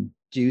Shrugged. And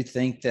do you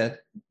think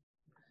that,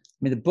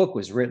 the book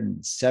was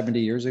written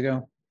 70 years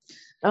ago?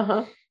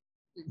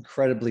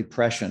 Incredibly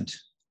prescient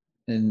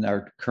in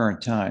our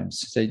current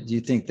times. So do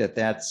you think that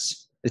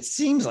it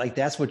seems like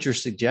that's what you're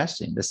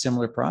suggesting, the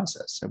similar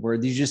process where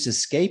you just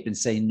escape and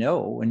say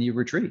no and you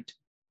retreat?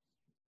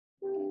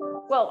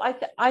 Well,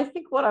 I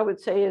think what I would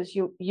say is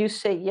you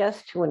say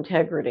yes to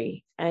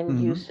integrity,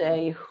 and you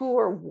say who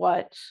or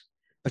what.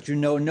 But you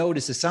know no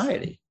to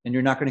society, and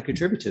you're not going to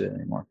contribute to it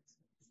anymore.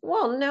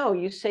 Well, no,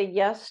 you say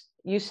yes.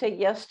 You say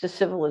yes to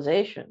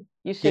civilization.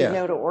 You say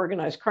no to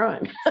organized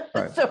crime.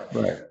 Right. So,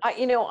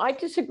 I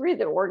disagree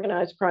that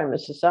organized crime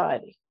is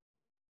society.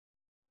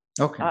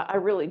 Okay. I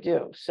really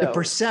do. So the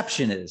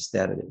perception is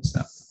that it is.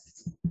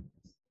 No.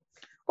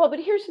 Well, but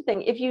here's the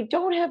thing: if you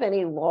don't have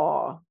any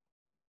law,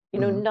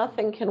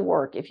 nothing can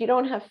work. If you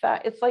don't have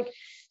facts, it's like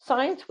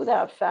science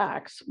without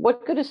facts.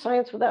 What good is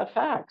science without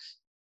facts?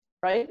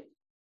 Right?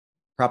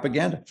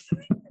 Propaganda.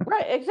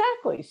 Right,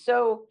 exactly.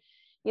 So,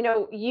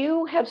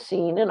 you have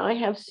seen, and I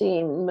have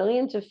seen,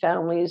 millions of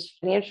families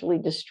financially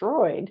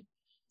destroyed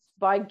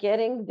by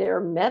getting their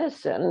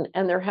medicine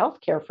and their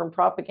healthcare from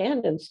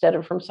propaganda instead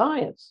of from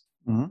science.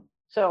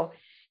 So,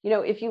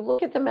 if you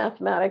look at the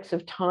mathematics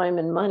of time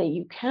and money,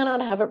 you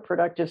cannot have a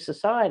productive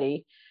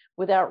society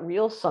without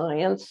real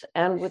science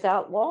and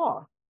without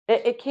law.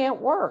 It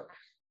can't work.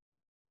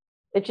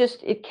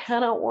 It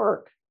cannot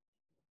work.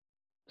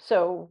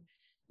 So,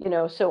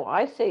 so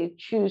I say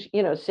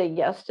say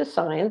yes to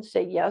science,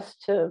 say yes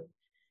to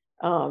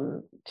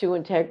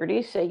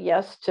integrity, say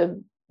yes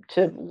to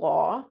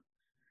law,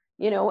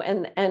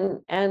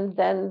 and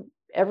then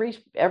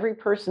every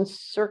person's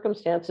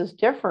circumstance is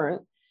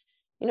different,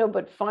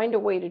 but find a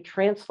way to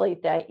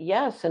translate that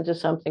yes into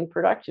something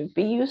productive,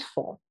 be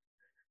useful.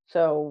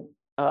 So,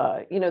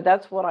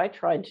 that's what I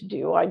tried to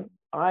do. I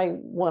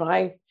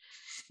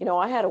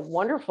had a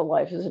wonderful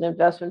life as an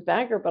investment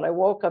banker, but I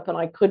woke up and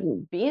I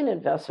couldn't be an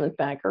investment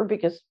banker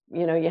because,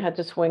 you had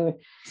to swing.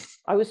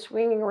 I was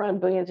swinging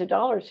around billions of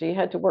dollars. So you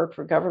had to work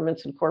for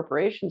governments and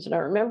corporations. And I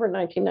remember in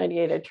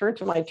 1998, I turned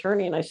to my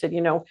attorney and I said,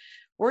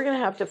 we're going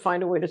to have to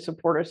find a way to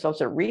support ourselves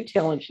at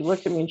retail. And she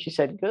looked at me and she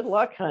said, good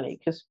luck, honey.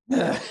 Because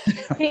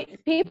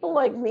people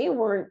like me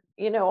weren't,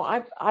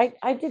 I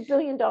did $1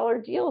 billion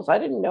deals. I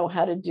didn't know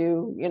how to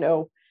do,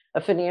 a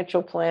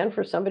financial plan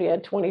for somebody who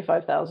had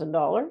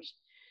 $25,000.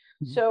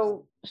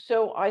 So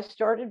I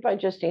started by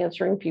just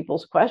answering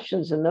people's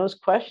questions, and those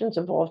questions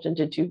evolved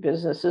into two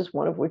businesses,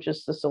 one of which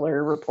is the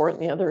Solari Report,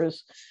 and the other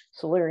is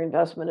Solari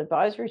Investment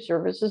Advisory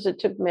Services. It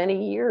took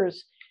many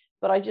years,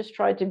 but I just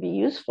tried to be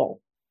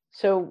useful.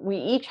 So we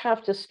each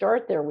have to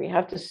start there. We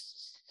have to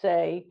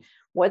say,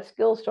 what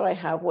skills do I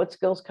have? What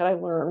skills can I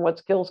learn? What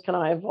skills can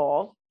I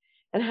evolve?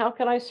 And how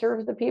can I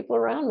serve the people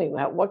around me?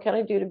 What can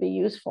I do to be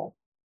useful?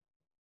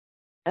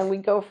 And we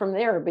go from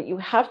there. But you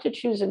have to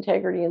choose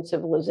integrity and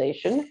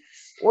civilization,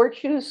 or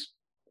choose,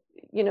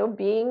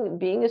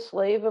 being a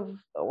slave of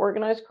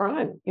organized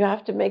crime. You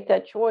have to make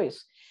that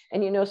choice.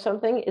 And you know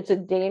something? It's a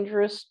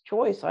dangerous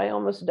choice. I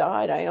almost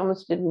died. I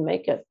almost didn't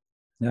make it.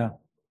 Yeah.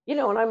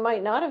 And I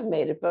might not have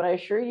made it, but I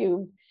assure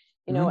you,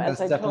 as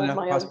That's I definitely told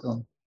not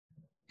possible.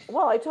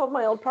 I told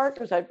my old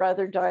partners I'd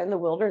rather die in the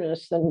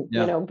wilderness than,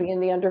 be in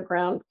the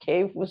underground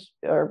cave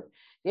or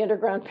the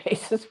underground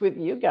bases with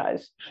you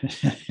guys.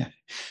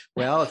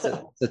 Well, it's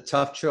a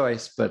tough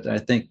choice, but I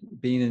think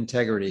being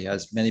integrity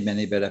has many,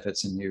 many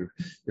benefits, and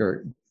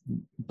you're a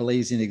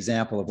blazing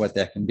example of what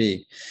that can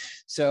be.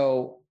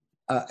 So,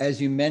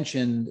 as you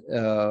mentioned,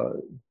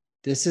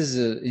 this is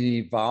an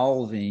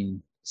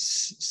evolving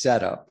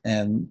setup,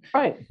 and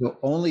right. The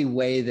only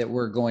way that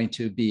we're going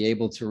to be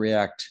able to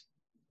react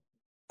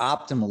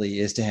optimally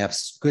is to have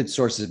good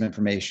sources of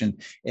information,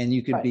 and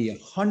you can right. be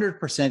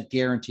 100%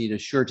 guaranteed,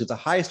 assured to the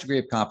highest degree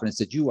of confidence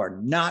that you are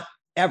not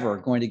ever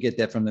going to get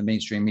that from the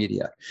mainstream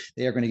media.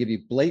 They are going to give you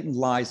blatant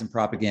lies and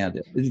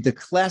propaganda. The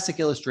classic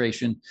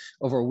illustration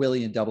of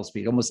Orwellian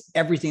doublespeak. Almost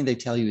everything they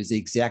tell you is the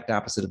exact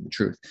opposite of the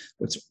truth.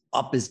 What's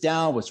up is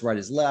down, what's right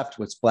is left,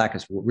 what's black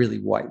is really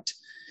white.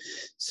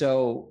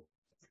 So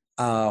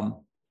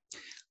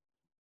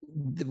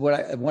what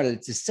I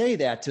wanted to say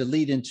that to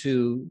lead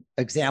into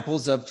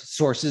examples of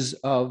sources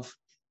of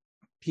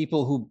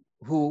people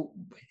who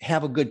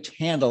have a good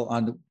handle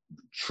on the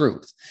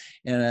truth.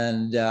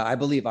 And I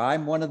believe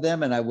I'm one of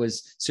them. And I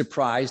was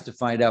surprised to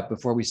find out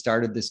before we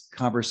started this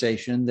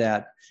conversation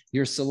that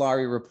your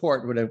Solari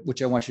Report,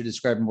 which I want you to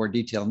describe in more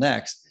detail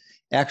next,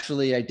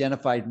 actually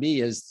identified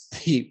me as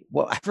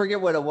I forget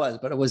what it was,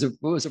 but it was a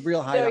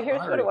real high. So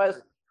here's what it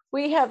was.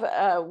 We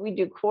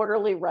do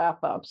quarterly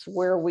wrap-ups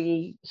where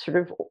we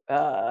sort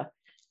of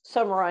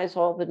summarize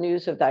all the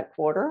news of that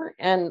quarter.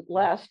 And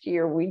last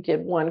year we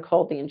did one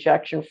called The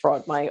Injection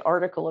Fraud. My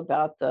article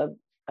about the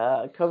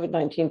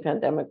COVID-19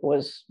 pandemic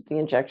was The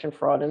Injection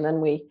Fraud. And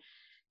then we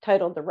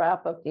titled the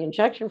wrap-up The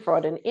Injection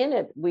Fraud. And in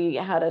it, we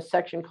had a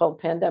section called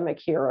Pandemic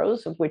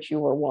Heroes, of which you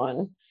were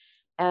one.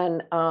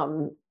 And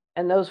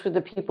those were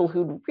the people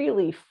who'd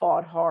really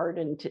fought hard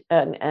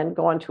and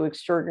gone to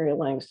extraordinary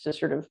lengths to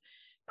sort of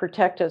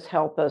protect us,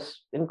 help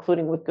us,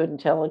 including with good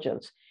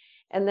intelligence.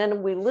 And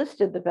then we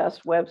listed the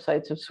best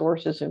websites of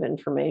sources of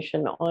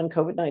information on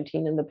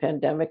COVID-19 and the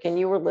pandemic. And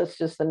you were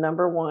listed as the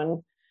number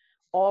one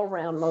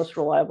all-around most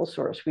reliable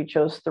source. We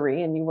chose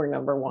 3, and you were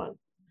number 1.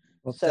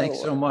 Well, thanks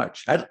so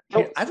much.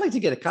 I'd like to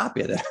get a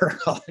copy of that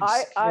article.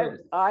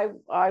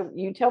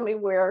 You tell me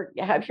where.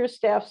 Have your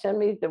staff send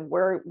me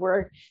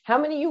where how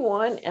many you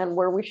want and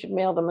where we should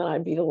mail them, and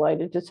I'd be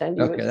delighted to send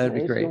you as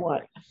many as you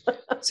want.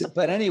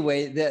 But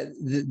anyway,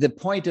 the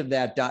point of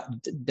that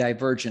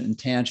divergent and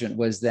tangent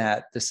was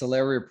that the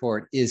Solari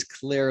Report is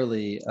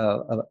clearly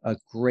a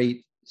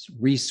great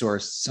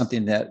resource,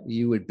 something that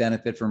you would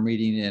benefit from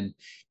reading and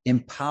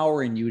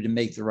empowering you to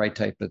make the right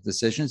type of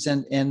decisions,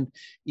 and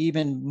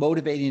even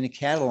motivating and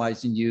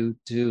catalyzing you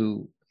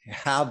to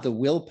have the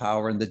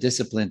willpower and the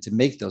discipline to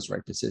make those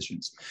right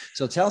decisions.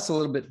 So tell us a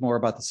little bit more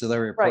about the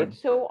Solari Report, right?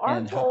 So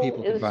our how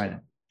people can find it.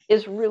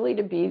 Is really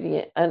to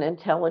be an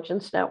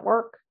intelligence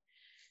network.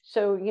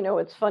 So,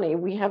 it's funny,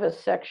 we have a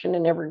section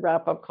in every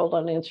wrap-up called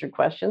Unanswered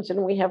Questions,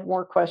 and we have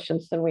more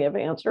questions than we have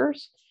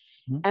answers.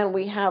 And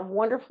we have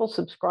wonderful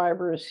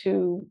subscribers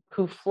who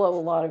flow a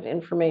lot of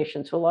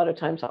information. So a lot of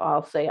times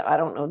I'll say, I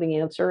don't know the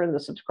answer, and the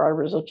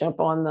subscribers will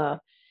jump on the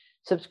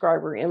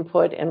subscriber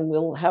input, and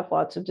we'll have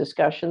lots of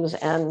discussions.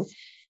 And,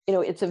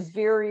 it's a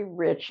very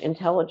rich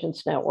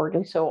intelligence network.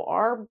 And so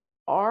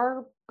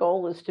our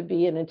goal is to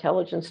be an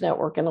intelligence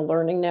network and a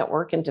learning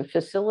network, and to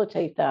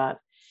facilitate that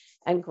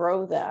and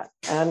grow that.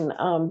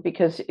 And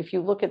because if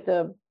you look at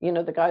the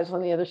guys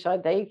on the other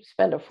side, they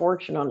spend a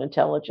fortune on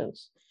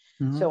intelligence.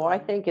 So I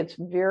think it's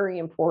very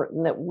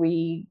important that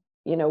we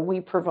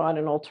provide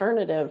an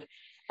alternative,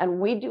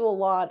 and we do a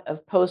lot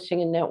of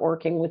posting and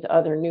networking with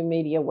other new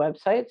media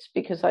websites,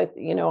 because I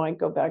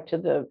go back to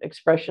the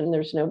expression,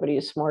 there's nobody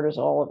as smart as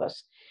all of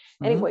us.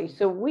 Anyway,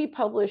 so we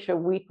publish a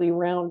weekly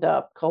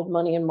roundup called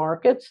Money and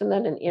Markets, and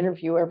then an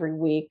interview every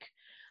week.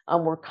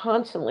 We're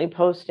constantly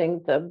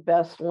posting the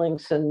best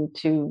links and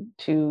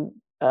to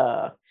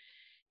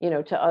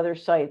other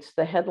sites,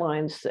 the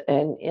headlines,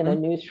 and in a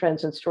news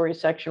trends and stories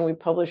section, we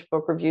publish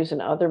book reviews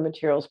and other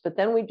materials. But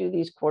then we do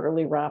these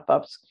quarterly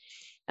wrap-ups.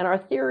 And our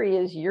theory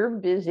is you're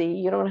busy,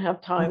 you don't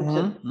have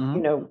time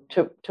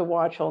to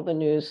watch all the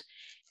news.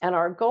 And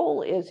our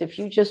goal is, if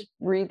you just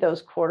read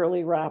those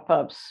quarterly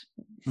wrap-ups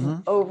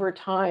over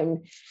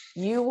time,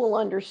 you will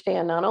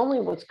understand not only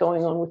what's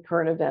going on with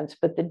current events,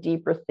 but the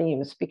deeper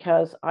themes.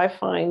 Because I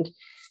find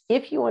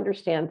if you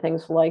understand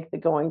things like the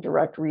going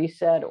direct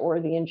reset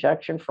or the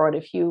injection fraud,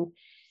 if you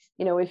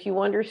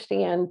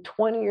understand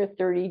 20 or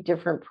 30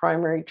 different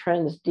primary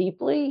trends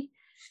deeply,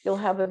 you'll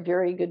have a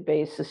very good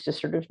basis to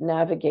sort of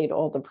navigate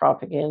all the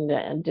propaganda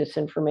and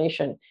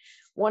disinformation.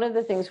 One of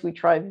the things we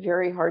try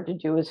very hard to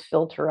do is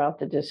filter out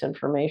the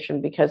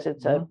disinformation, because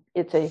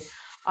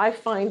I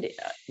find,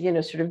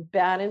 sort of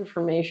bad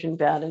information,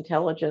 bad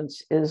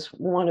intelligence is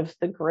one of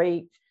the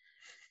great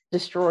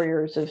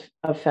destroyers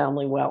of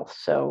family wealth.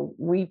 So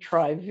we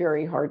try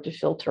very hard to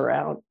filter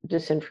out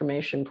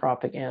disinformation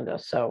propaganda.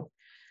 So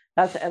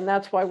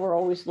that's why we're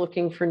always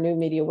looking for new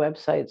media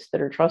websites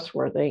that are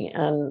trustworthy.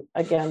 And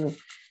again,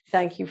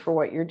 thank you for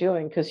what you're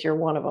doing, because you're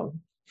one of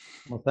them.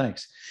 Well,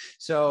 thanks.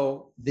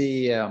 So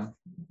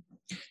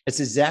it's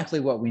exactly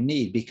what we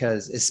need,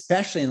 because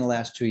especially in the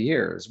last 2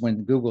 years,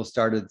 when Google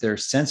started their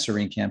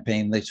censoring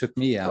campaign, they took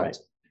me out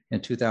in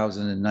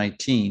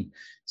 2019.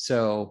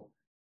 So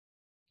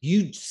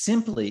you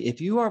simply,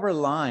 if you are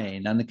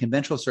relying on the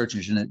conventional search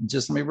engine, and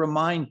just let me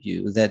remind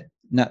you that,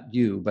 not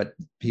you, but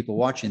people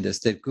watching this,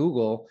 that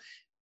Google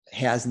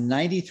has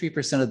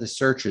 93% of the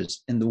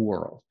searches in the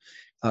world.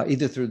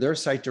 Either through their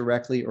site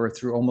directly or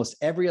through almost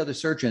every other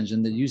search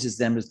engine that uses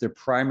them as their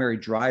primary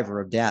driver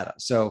of data.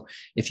 So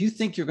if you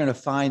think you're going to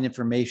find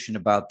information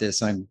about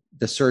this on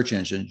the search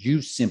engine,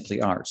 you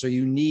simply aren't. So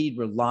you need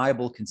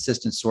reliable,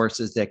 consistent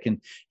sources that can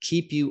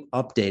keep you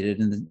updated.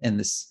 And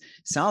this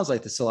sounds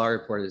like the Solari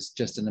Report is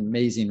just an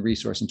amazing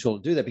resource and tool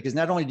to do that, because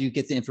not only do you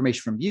get the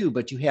information from you,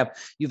 but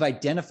you've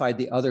identified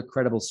the other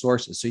credible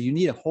sources. So you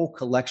need a whole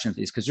collection of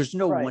these, because there's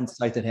no one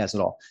site that has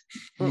it all.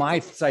 My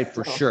site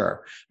for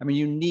sure. I mean,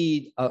 you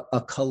need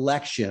a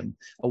collection,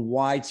 a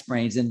wide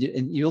range, and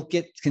you'll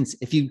get,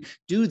 if you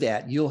do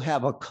that,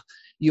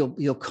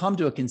 you'll come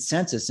to a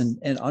consensus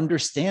and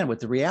understand what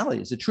the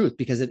reality is, the truth,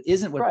 because it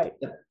isn't what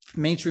the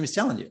mainstream is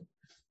telling you.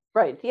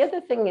 Right. The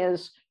other thing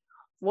is,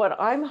 what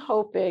I'm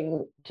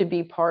hoping to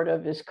be part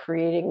of is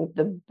creating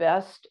the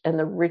best and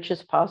the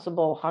richest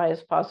possible,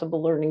 highest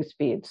possible learning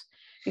speeds,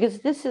 because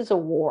this is a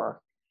war.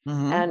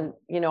 And,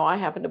 I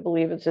happen to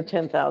believe it's a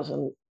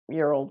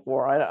 10,000-year-old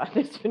war.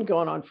 It's been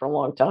going on for a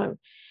long time.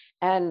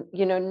 And,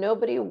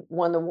 nobody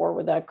won the war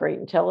without great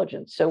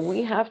intelligence. So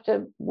we have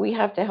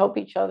to help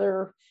each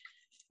other.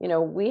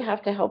 We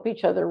have to help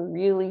each other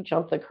really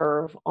jump the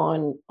curve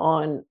on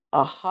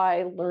a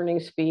high learning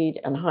speed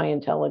and high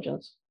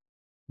intelligence.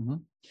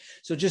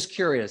 So just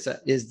curious,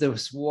 is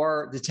this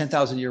war, the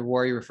 10,000-year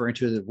war you're referring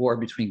to, the war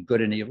between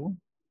good and evil?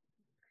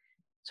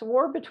 It's a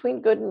war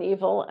between good and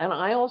evil. And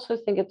I also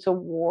think it's a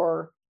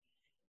war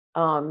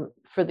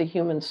for the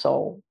human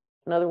soul.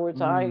 In other words,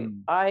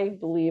 I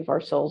believe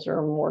our souls are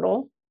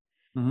immortal,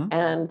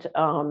 and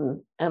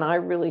I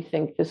really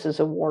think this is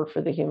a war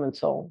for the human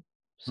soul.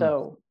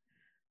 So,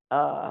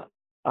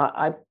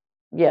 I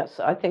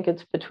think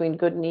it's between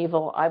good and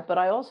evil. But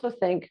I also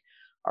think,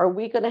 are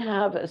we going to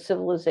have a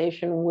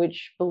civilization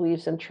which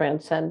believes in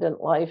transcendent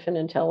life and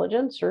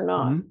intelligence or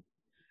not?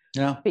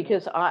 Yeah.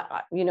 Because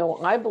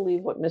I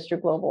believe what Mr.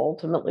 Global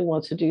ultimately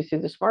wants to do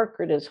through the smart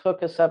grid is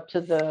hook us up to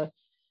the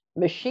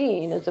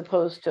machine as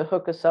opposed to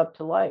hook us up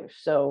to life.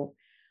 So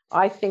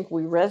I think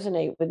we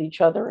resonate with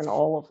each other in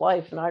all of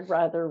life, and I'd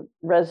rather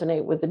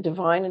resonate with the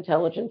divine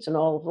intelligence in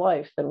all of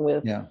life than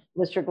with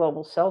Mr.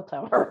 Global cell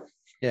tower.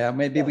 Yeah,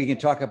 maybe we can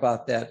talk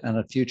about that on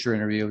a future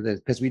interview,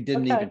 because we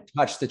didn't even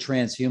touch the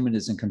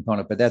transhumanism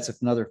component, but that's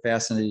another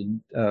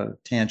fascinating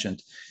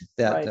tangent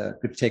that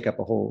could take up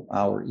a whole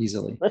hour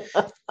easily.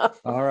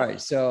 All right,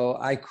 so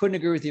I couldn't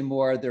agree with you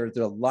more. There are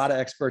a lot of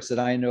experts that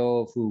I know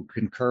of who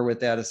concur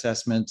with that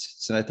assessment,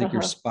 so I think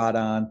you're spot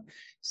on.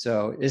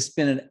 So it's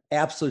been an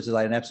absolute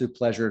delight, an absolute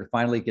pleasure to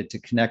finally get to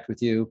connect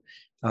with you.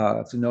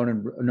 I've known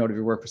of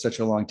your work for such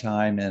a long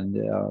time, and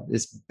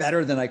it's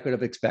better than I could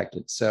have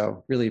expected.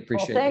 So really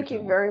appreciate it. Well, thank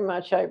you very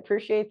much. I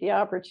appreciate the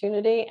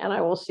opportunity, and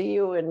I will see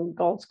you in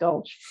Galt's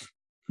Gulch.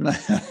 All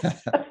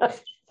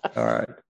right.